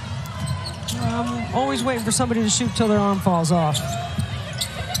 I'm always waiting for somebody to shoot till their arm falls off.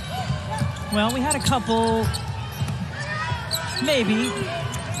 Well, we had a couple, maybe,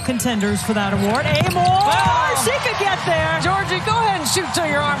 contenders for that award. Amoore, she could get there. Georgie, go ahead and shoot till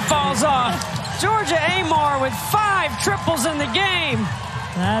your arm falls off. Georgia Amoore with 5 triples in the game.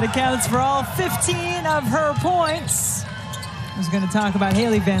 That accounts for all 15 of her points. I was going to talk about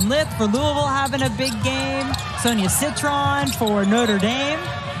Haley Van Lith for Louisville having a big game. Sonia Citron for Notre Dame.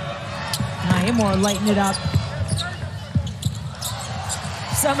 Now Amoore lighting it up.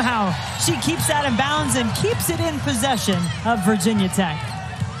 Somehow, she keeps that in bounds and keeps it in possession of Virginia Tech.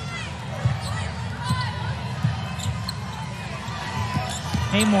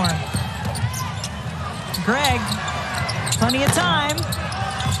 Amoore. Greg, plenty of time.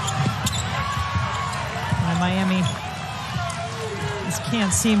 And Miami just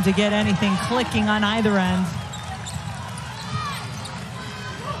can't seem to get anything clicking on either end.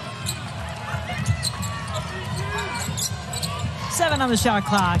 On the shot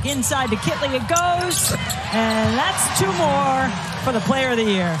clock. Inside to Kitley it goes. And that's 2 more for the player of the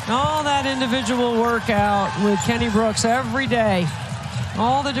year. All that individual workout with Kenny Brooks every day.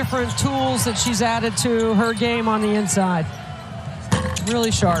 All the different tools that she's added to her game on the inside.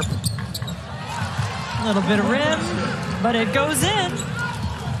 Really sharp. A little bit of rim, but it goes in.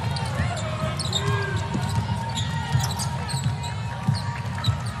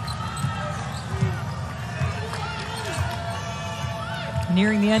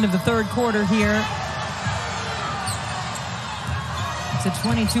 Nearing the end of the third quarter here. It's a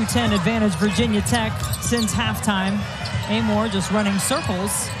 22-10 advantage, Virginia Tech since halftime. Amoore just running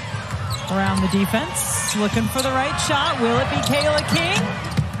circles around the defense, looking for the right shot. Will it be Kayla King?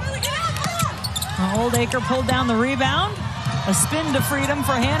 Oldacre pulled down the rebound. A spin to freedom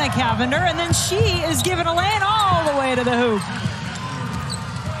for Hannah Cavender, and then she is given a lane all the way to the hoop.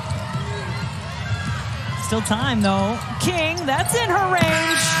 Still time, though. King, that's in her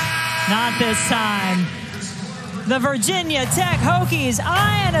range. Not this time. The Virginia Tech Hokies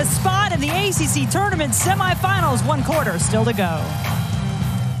eyeing a spot in the ACC tournament semifinals. 1 quarter still to go.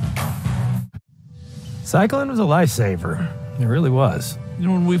 Cycling was a lifesaver. It really was. You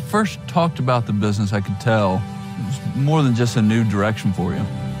know, when we first talked about the business, I could tell it was more than just a new direction for you.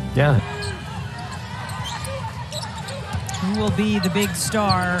 Yeah. Who will be the big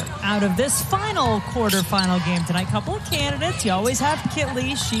star out of this final quarterfinal game tonight? Couple of candidates. You always have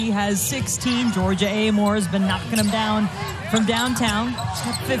Kitley. She has 16. Georgia Amoore has been knocking them down from downtown. She's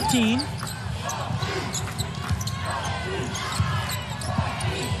got 15.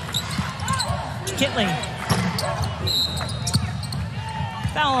 Kitley.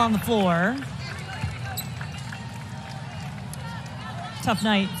 Foul on the floor. Tough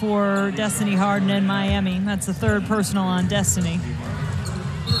night for Destiny Harden and Miami. That's the 3rd personal on Destiny.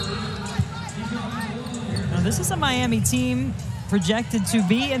 Now, this is a Miami team projected to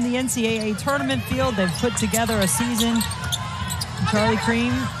be in the NCAA tournament field. They've put together a season Charlie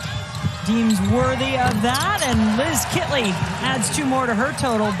Cream deems worthy of that, and Liz Kitley adds 2 more to her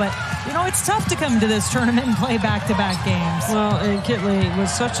total. But, you know, it's tough to come to this tournament and play back-to-back games. Well, and Kitley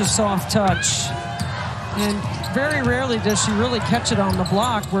was such a soft touch. And very rarely does she really catch it on the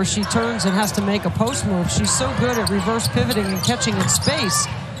block where she turns and has to make a post move. She's so good at reverse pivoting and catching in space.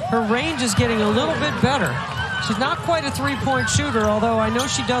 Her range is getting a little bit better. She's not quite a three-point shooter, although I know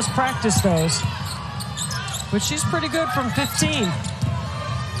she does practice those. But she's pretty good from 15.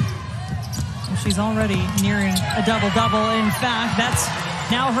 She's already nearing a double-double. In fact, that's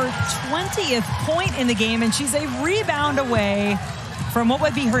now her 20th point in the game, and she's a rebound away from what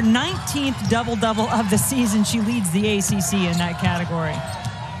would be her 19th double-double of the season. She leads the ACC in that category.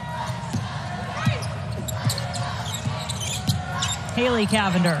 Haley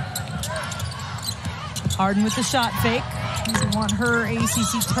Cavender. Harden with the shot fake. Doesn't want her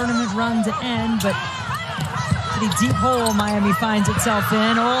ACC tournament run to end, but pretty deep hole Miami finds itself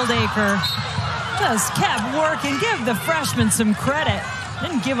in. Oldacre just kept working. Give the freshman some credit.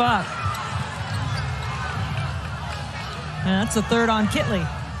 Didn't give up. And that's the 3rd on Kitley.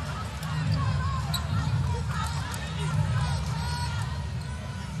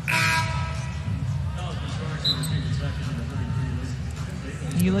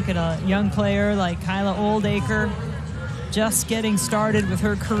 You look at a young player like Kyla Oldacre, just getting started with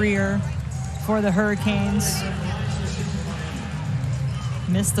her career for the Hurricanes.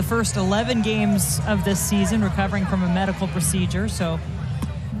 Missed the first 11 games of this season, recovering from a medical procedure, so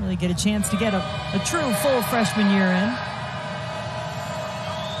really get a chance to get a true full freshman year in.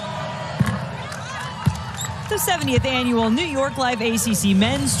 The 70th annual New York Life ACC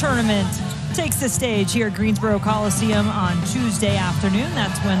Men's Tournament takes the stage here at Greensboro Coliseum on Tuesday afternoon.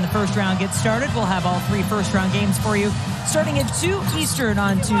 That's when the first round gets started. We'll have all 3 first-round games for you starting at 2 Eastern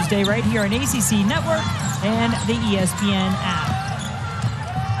on Tuesday right here on ACC Network and the ESPN app.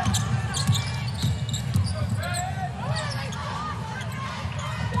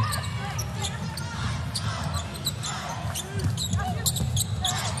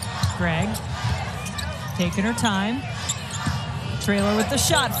 Greg taking her time. Trailer with the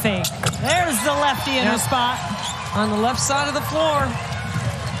shot fake. There's the lefty in her spot. On the left side of the floor.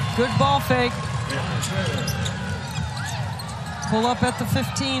 Good ball fake. Pull up at the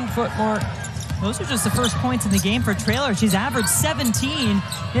 15-foot mark. Those are just the first points in the game for Trailer. She's averaged 17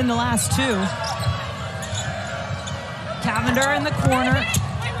 in the last 2. Cavender in the corner.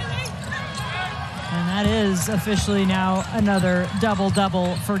 And that is officially now another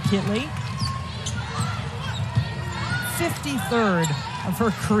double-double for Kitley. 53rd of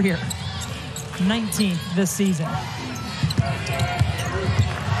her career. 19th this season.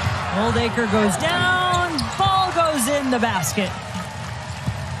 Oldacre goes down. Ball goes in the basket.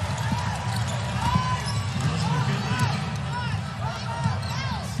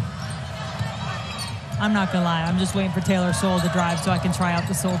 I'm not going to lie. I'm just waiting for Taylor Soule to drive so I can try out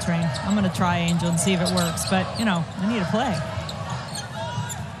the Soule train. I'm going to try Angel and see if it works. But, you know, I need to play.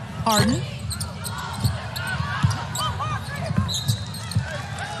 Harden.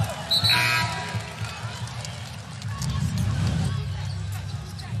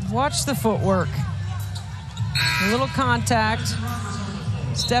 Watch the footwork. A little contact.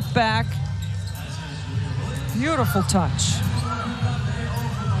 Step back. Beautiful touch.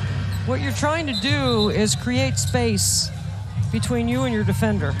 What you're trying to do is create space between you and your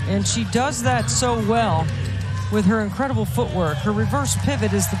defender. And she does that so well with her incredible footwork. Her reverse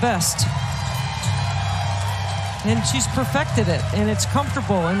pivot is the best. And she's perfected it. And it's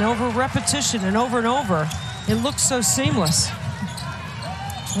comfortable. And over repetition and over, it looks so seamless.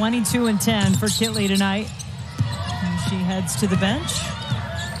 22 and 10 for Kitley tonight. And she heads to the bench.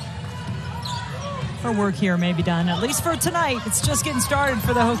 Her work here may be done, at least for tonight. It's just getting started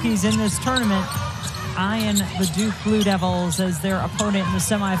for the Hokies in this tournament, eyeing the Duke Blue Devils as their opponent in the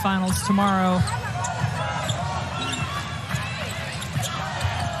semifinals tomorrow.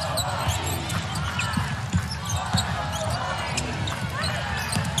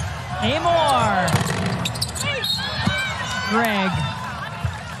 Amoore. Greg.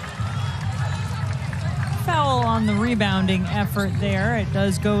 Foul on the rebounding effort there. It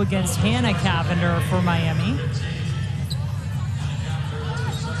does go against Hannah Cavender for Miami.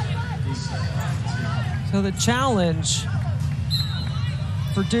 So the challenge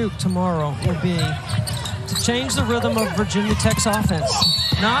for Duke tomorrow would be to change the rhythm of Virginia Tech's offense.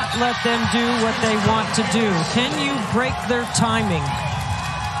 Not let them do what they want to do. Can you break their timing?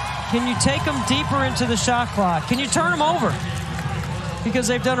 Can you take them deeper into the shot clock? Can you turn them over? Because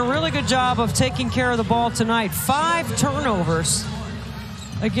they've done a really good job of taking care of the ball tonight. 5 turnovers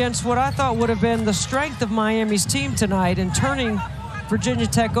against what I thought would have been the strength of Miami's team tonight and turning Virginia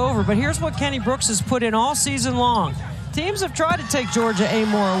Tech over. But here's what Kenny Brooks has put in all season long. Teams have tried to take Georgia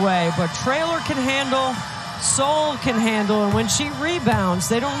Amoore away, but Traylor can handle, Soule can handle, and when she rebounds,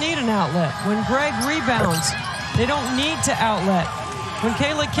 they don't need an outlet. When Greg rebounds, they don't need to outlet. When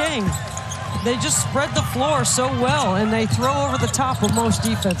Kayla King, they just spread the floor so well, and they throw over the top of most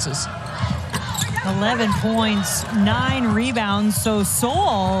defenses. 11 points, 9 rebounds, so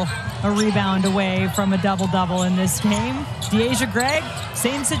Soule a rebound away from a double-double in this game. De'Asia Gregg,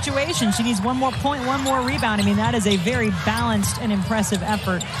 same situation. She needs 1 more point, 1 more rebound. I mean, that is a very balanced and impressive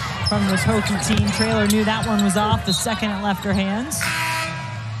effort from this Hokie team. Traylor knew that one was off the second it left her hands.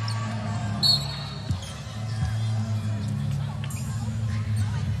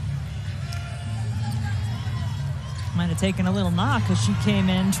 Might have taken a little knock as she came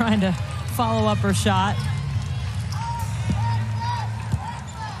in trying to follow up her shot.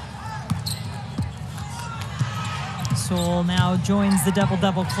 Soule now joins the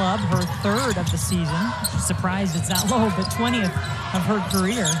double-double club, her 3rd of the season. She's surprised it's that low, but 20th of her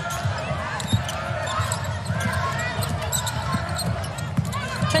career.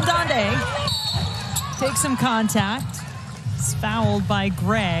 Pendande takes some contact. It's fouled by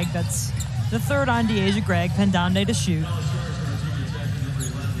Gregg. That's the 3rd on De'Asia Gregg. Pendande to shoot.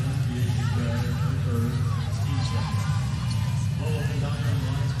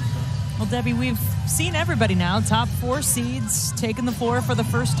 Well, Debbie, we've seen everybody now. Top 4 seeds taking the floor for the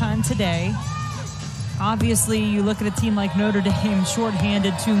first time today. Obviously, you look at a team like Notre Dame,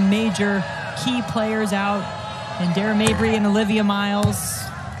 shorthanded, 2 major key players out, and Dara Mabry and Olivia Miles.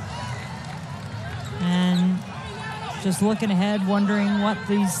 And just looking ahead, wondering what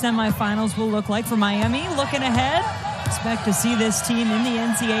the semifinals will look like for Miami. Looking ahead, expect to see this team in the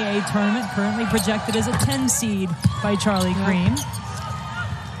NCAA tournament, currently projected as a 10 seed by Charlie Cream.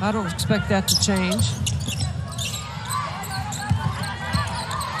 I don't expect that to change.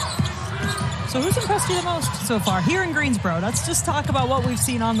 So who's impressed you the most so far here in Greensboro? Let's just talk about what we've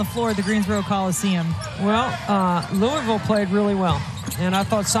seen on the floor at the Greensboro Coliseum. Well, Louisville played really well. And I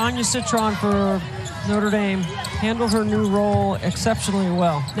thought Sonia Citron for Notre Dame handled her new role exceptionally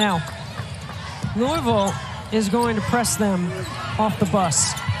well. Now, Louisville is going to press them off the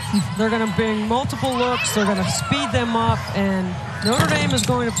bus. They're going to bring multiple looks. They're going to speed them up. And Notre Dame is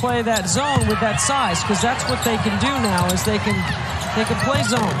going to play that zone with that size, because that's what they can do now, is they can play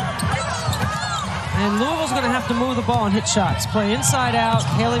zone. And Louisville's going to have to move the ball and hit shots. Play inside out.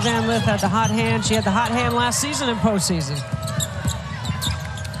 Haley Van Lith had the hot hand. She had the hot hand last season in postseason.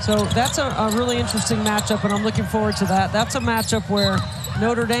 So that's a really interesting matchup, and I'm looking forward to that. That's a matchup where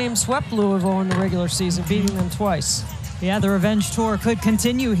Notre Dame swept Louisville in the regular season, beating them twice. Yeah, the revenge tour could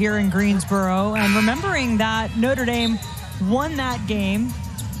continue here in Greensboro. And remembering that Notre Dame won that game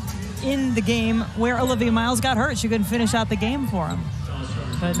in the game where Olivia Miles got hurt. She couldn't finish out the game for him.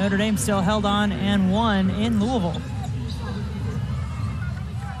 But Notre Dame still held on and won in Louisville.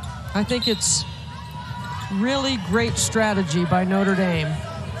 I think it's really great strategy by Notre Dame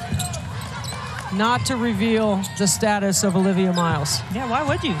not to reveal the status of Olivia Miles. Yeah, why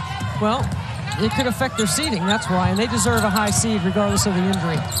would you? Well, it could affect their seeding, that's why, and they deserve a high seed regardless of the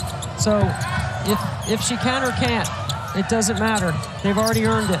injury. So if she can or can't, it doesn't matter. They've already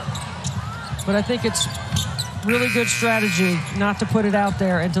earned it. But I think it's really good strategy not to put it out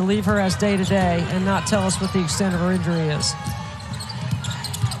there and to leave her as day-to-day and not tell us what the extent of her injury is.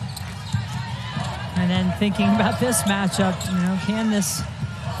 And then thinking about this matchup, can this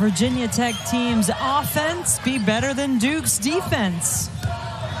Virginia Tech team's offense be better than Duke's defense?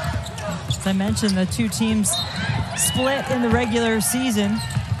 As I mentioned, the two teams split in the regular season.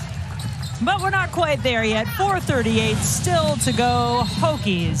 But we're not quite there yet. 4:38 still to go.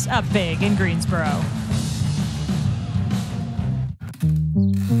 Hokies up big in Greensboro.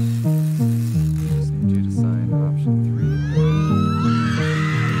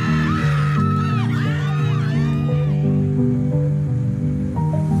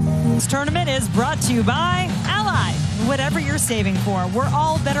 This tournament is brought to you by Ally. Whatever you're saving for, we're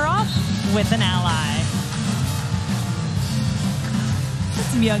all better off with an Ally.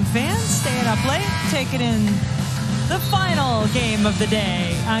 Some young fans staying up late, taking in the final game of the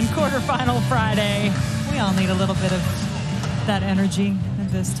day on quarterfinal Friday. We all need a little bit of that energy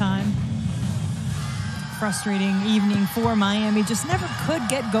at this time. Frustrating evening for Miami. Just never could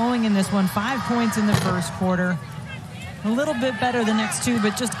get going in this one. 5 points in the first quarter. A little bit better the next two,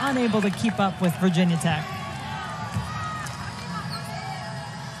 but just unable to keep up with Virginia Tech.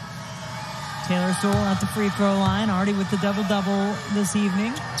 Taylor Soule at the free throw line, already with the double-double this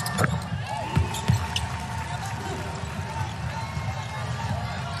evening.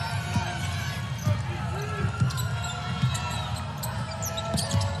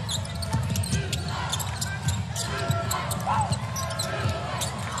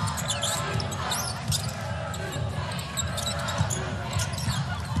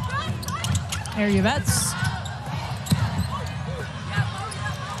 Area Vets.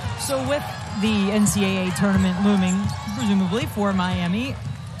 So with the NCAA tournament looming, presumably, for Miami,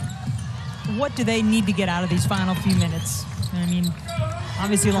 what do they need to get out of these final few minutes? I mean,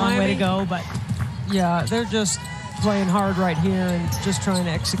 obviously a long way to go, but... Yeah, they're just playing hard right here and just trying to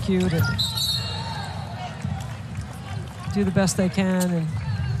execute and do the best they can. And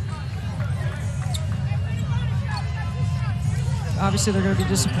obviously they're going to be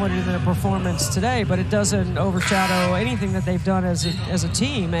disappointed in their performance today, but it doesn't overshadow anything that they've done as a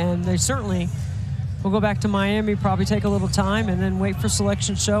team. And they certainly will go back to Miami, probably take a little time, and then wait for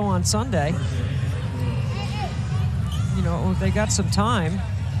selection show on Sunday. They got some time.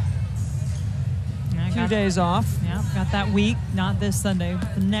 A few days off. Yeah, got that week, not this Sunday,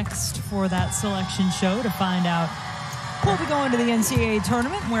 the next for that selection show to find out who'll be going to the NCAA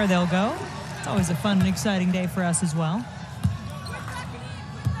tournament, where they'll go. It's always a fun and exciting day for us as well.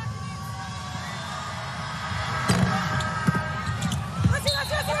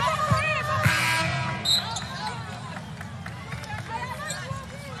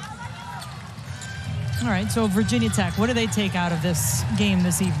 All right, so Virginia Tech, what do they take out of this game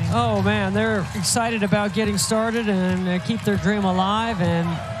this evening? Oh, man, they're excited about getting started and keep their dream alive. And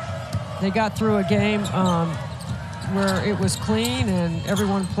they got through a game where it was clean and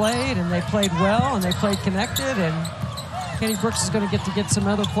everyone played, and they played well, and they played connected. And Kenny Brooks is going to get some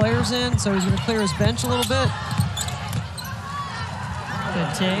other players in, so he's going to clear his bench a little bit.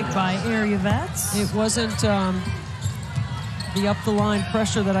 Good take by Area Vets. It wasn't the up-the-line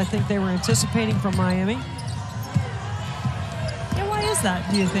pressure that I think they were anticipating from Miami. Yeah, why is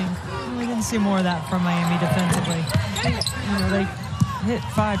that, do you think? We didn't see more of that from Miami defensively. They hit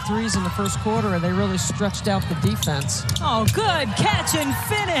 5 threes in the first quarter, and they really stretched out the defense. Oh, good catch and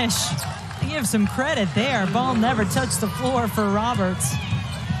finish. I give some credit there. Ball never touched the floor for Roberts.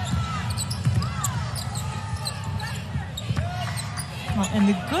 Well, and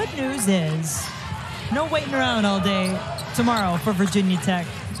the good news is no waiting around all day tomorrow for Virginia Tech.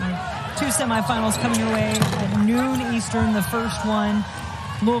 2 semifinals coming your way at noon Eastern. The first one,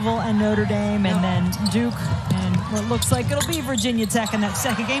 Louisville and Notre Dame, and then Duke. And what looks like it'll be Virginia Tech in that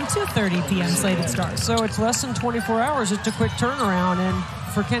second game, 2:30 p.m. slated start. So it's less than 24 hours. It's a quick turnaround.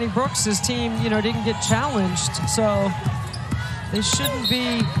 And for Kenny Brooks, his team, didn't get challenged. So they shouldn't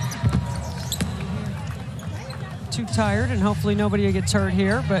be too tired, and hopefully nobody gets hurt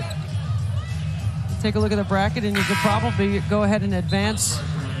here. But take a look at the bracket, and you could probably go ahead and advance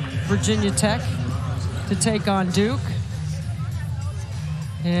Virginia Tech to take on Duke.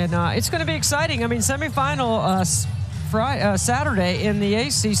 And it's going to be exciting. I mean, semifinal Saturday in the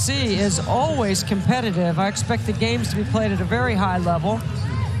ACC is always competitive. I expect the games to be played at a very high level.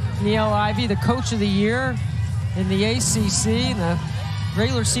 Niele Ivey, the coach of the year in the ACC, and the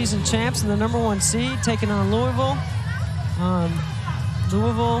regular season champs and the #1 seed, taking on Louisville.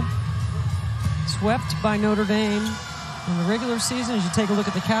 Louisville swept by Notre Dame in the regular season. As you take a look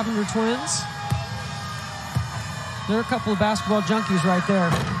at the Cavender twins, they're a couple of basketball junkies right there.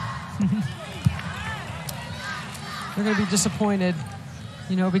 They're going to be disappointed,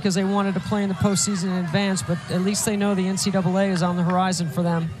 you know, because they wanted to play in the postseason in advance, but at least they know the NCAA is on the horizon for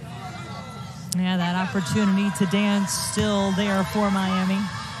them. Yeah, that opportunity to dance still there for Miami.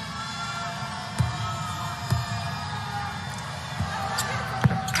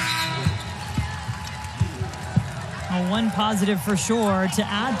 One positive for sure to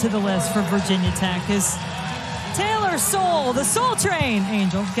add to the list for Virginia Tech is Taylor Soule, the Soule Train.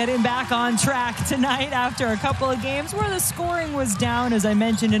 Angel getting back on track tonight after a couple of games where the scoring was down. As I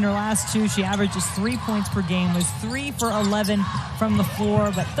mentioned, in her last two, she averages 3 points per game, was 3 for 11 from the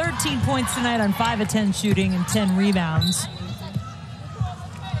floor, but 13 points tonight on 5 of 10 shooting and 10 rebounds.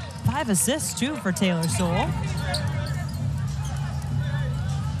 5 assists, too, for Taylor Soule.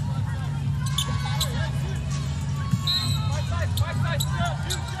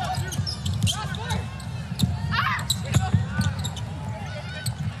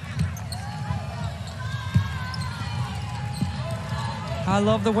 I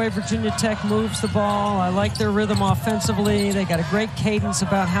love the way Virginia Tech moves the ball. I like their rhythm offensively. They got a great cadence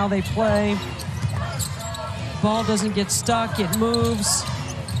about how they play. Ball doesn't get stuck, it moves.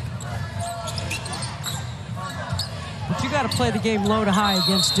 But you got to play the game low to high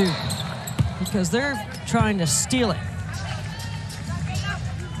against Duke because they're trying to steal it.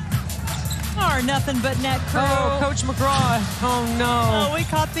 Or nothing but net crew. Oh, Coach McGraw. Oh, no. Oh, we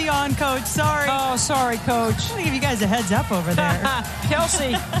caught the on, Coach. Sorry. Oh, sorry, Coach. I'm going to give you guys a heads up over there.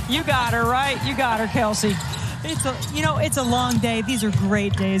 Kelsey, you got her, right? You got her, Kelsey. It's a long day. These are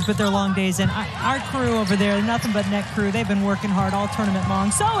great days, but they're long days. And our crew over there, nothing but net crew, they've been working hard all tournament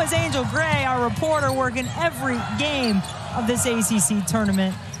long. So is Angel Gray, our reporter, working every game of this ACC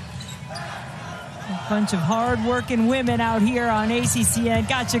tournament. A bunch of hard-working women out here on ACCN.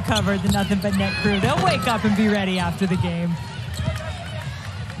 Got you covered, the Nothing But Net crew. They'll wake up and be ready after the game.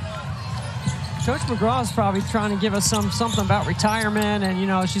 Coach McGraw is probably trying to give us something about retirement, and, you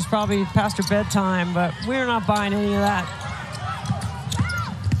know, she's probably past her bedtime, but we're not buying any of that.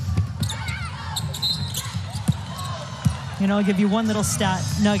 I'll give you one little stat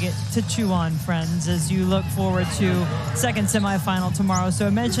nugget to chew on, friends, as you look forward to second semifinal tomorrow. So I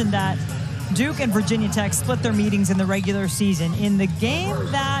mentioned that Duke and Virginia Tech split their meetings in the regular season. In the game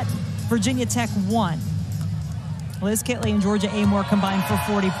that Virginia Tech won, Liz Kitley and Georgia Amoore combined for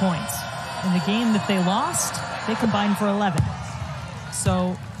 40 points. In the game that they lost, they combined for 11.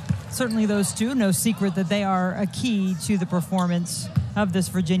 So certainly those two, no secret that they are a key to the performance of this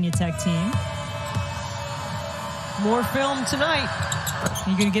Virginia Tech team. More film tonight.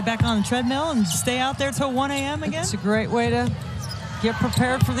 You going to get back on the treadmill and stay out there till 1 a.m. again? It's a great way to get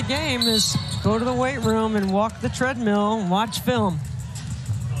prepared for the game, is go to the weight room and walk the treadmill and watch film.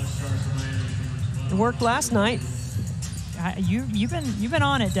 It worked last night. You've been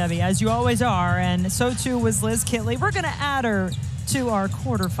on it, Debbie, as you always are, and so too was Liz Kitley. We're going to add her to our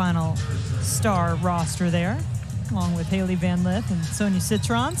quarterfinal star roster there, along with Haley Van Lith and Sonia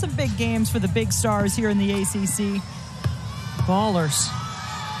Citron. Some big games for the big stars here in the ACC. Ballers.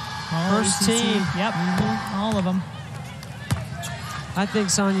 First team. Yep, all of them. I think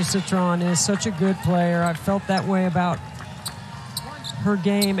Sonia Citron is such a good player. I've felt that way about her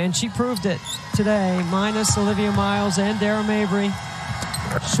game, and she proved it today, minus Olivia Miles and Dara Mabry.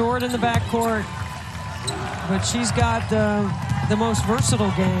 Short in the backcourt, but she's got the most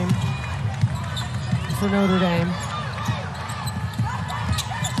versatile game for Notre Dame.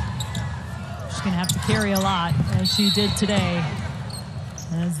 She's going to have to carry a lot, as she did today,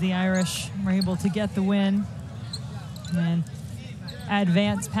 as the Irish were able to get the win and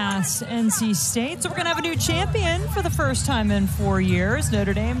advance past NC State. So we're going to have a new champion for the first time in 4 years.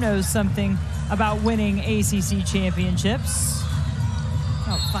 Notre Dame knows something about winning ACC championships.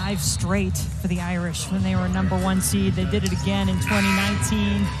 About 5 straight for the Irish when they were #1 seed. They did it again in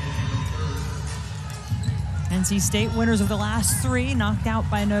 2019. NC State winners of the last 3, knocked out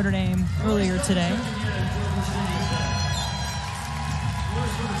by Notre Dame earlier today.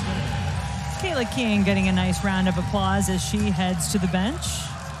 Kayla King getting a nice round of applause as she heads to the bench.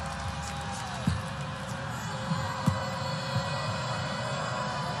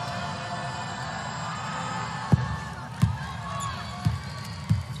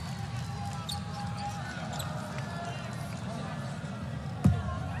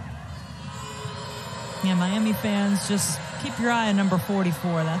 Yeah, Miami fans, just keep your eye on number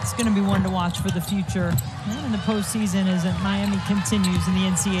 44. That's going to be one to watch for the future and in the postseason as Miami continues in the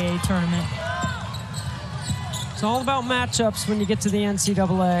NCAA tournament. It's all about matchups when you get to the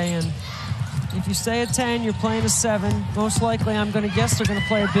NCAA, and if you stay at 10, you're playing a 7. Most likely, I'm going to guess they're going to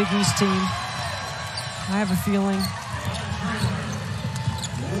play a Big East team. I have a feeling.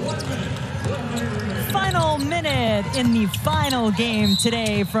 Final minute in the final game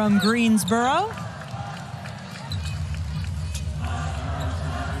today from Greensboro.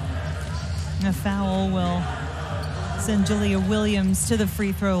 A foul will send Julia Williams to the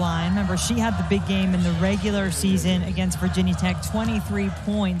free throw line. Remember, she had the big game in the regular season against Virginia Tech, 23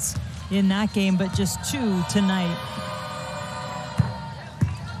 points in that game, but just 2 tonight.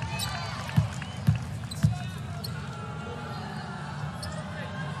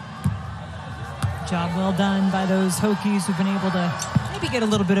 Job well done by those Hokies who've been able to maybe get a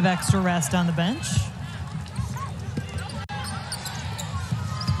little bit of extra rest on the bench.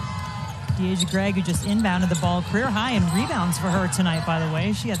 Deasia Gregg, who just inbounded the ball, career high in rebounds for her tonight, by the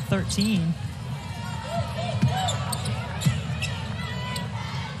way. She had 13.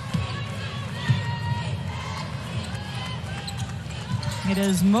 It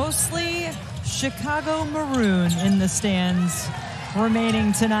is mostly Chicago maroon in the stands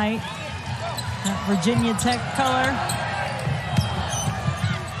remaining tonight. That Virginia Tech color.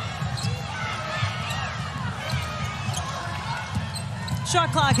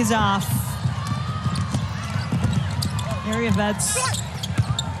 Shot clock is off. Area Vets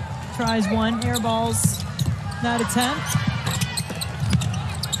tries one, air balls, not attempt.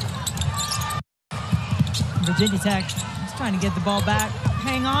 Virginia Tech is trying to get the ball back.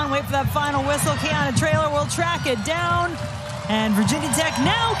 Hang on, wait for that final whistle. Kiana Traylor will track it down. And Virginia Tech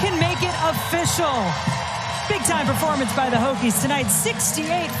now can make it official. Big time performance by the Hokies tonight,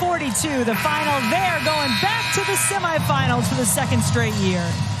 68-42, the final. They're going back to the semifinals for the second straight year.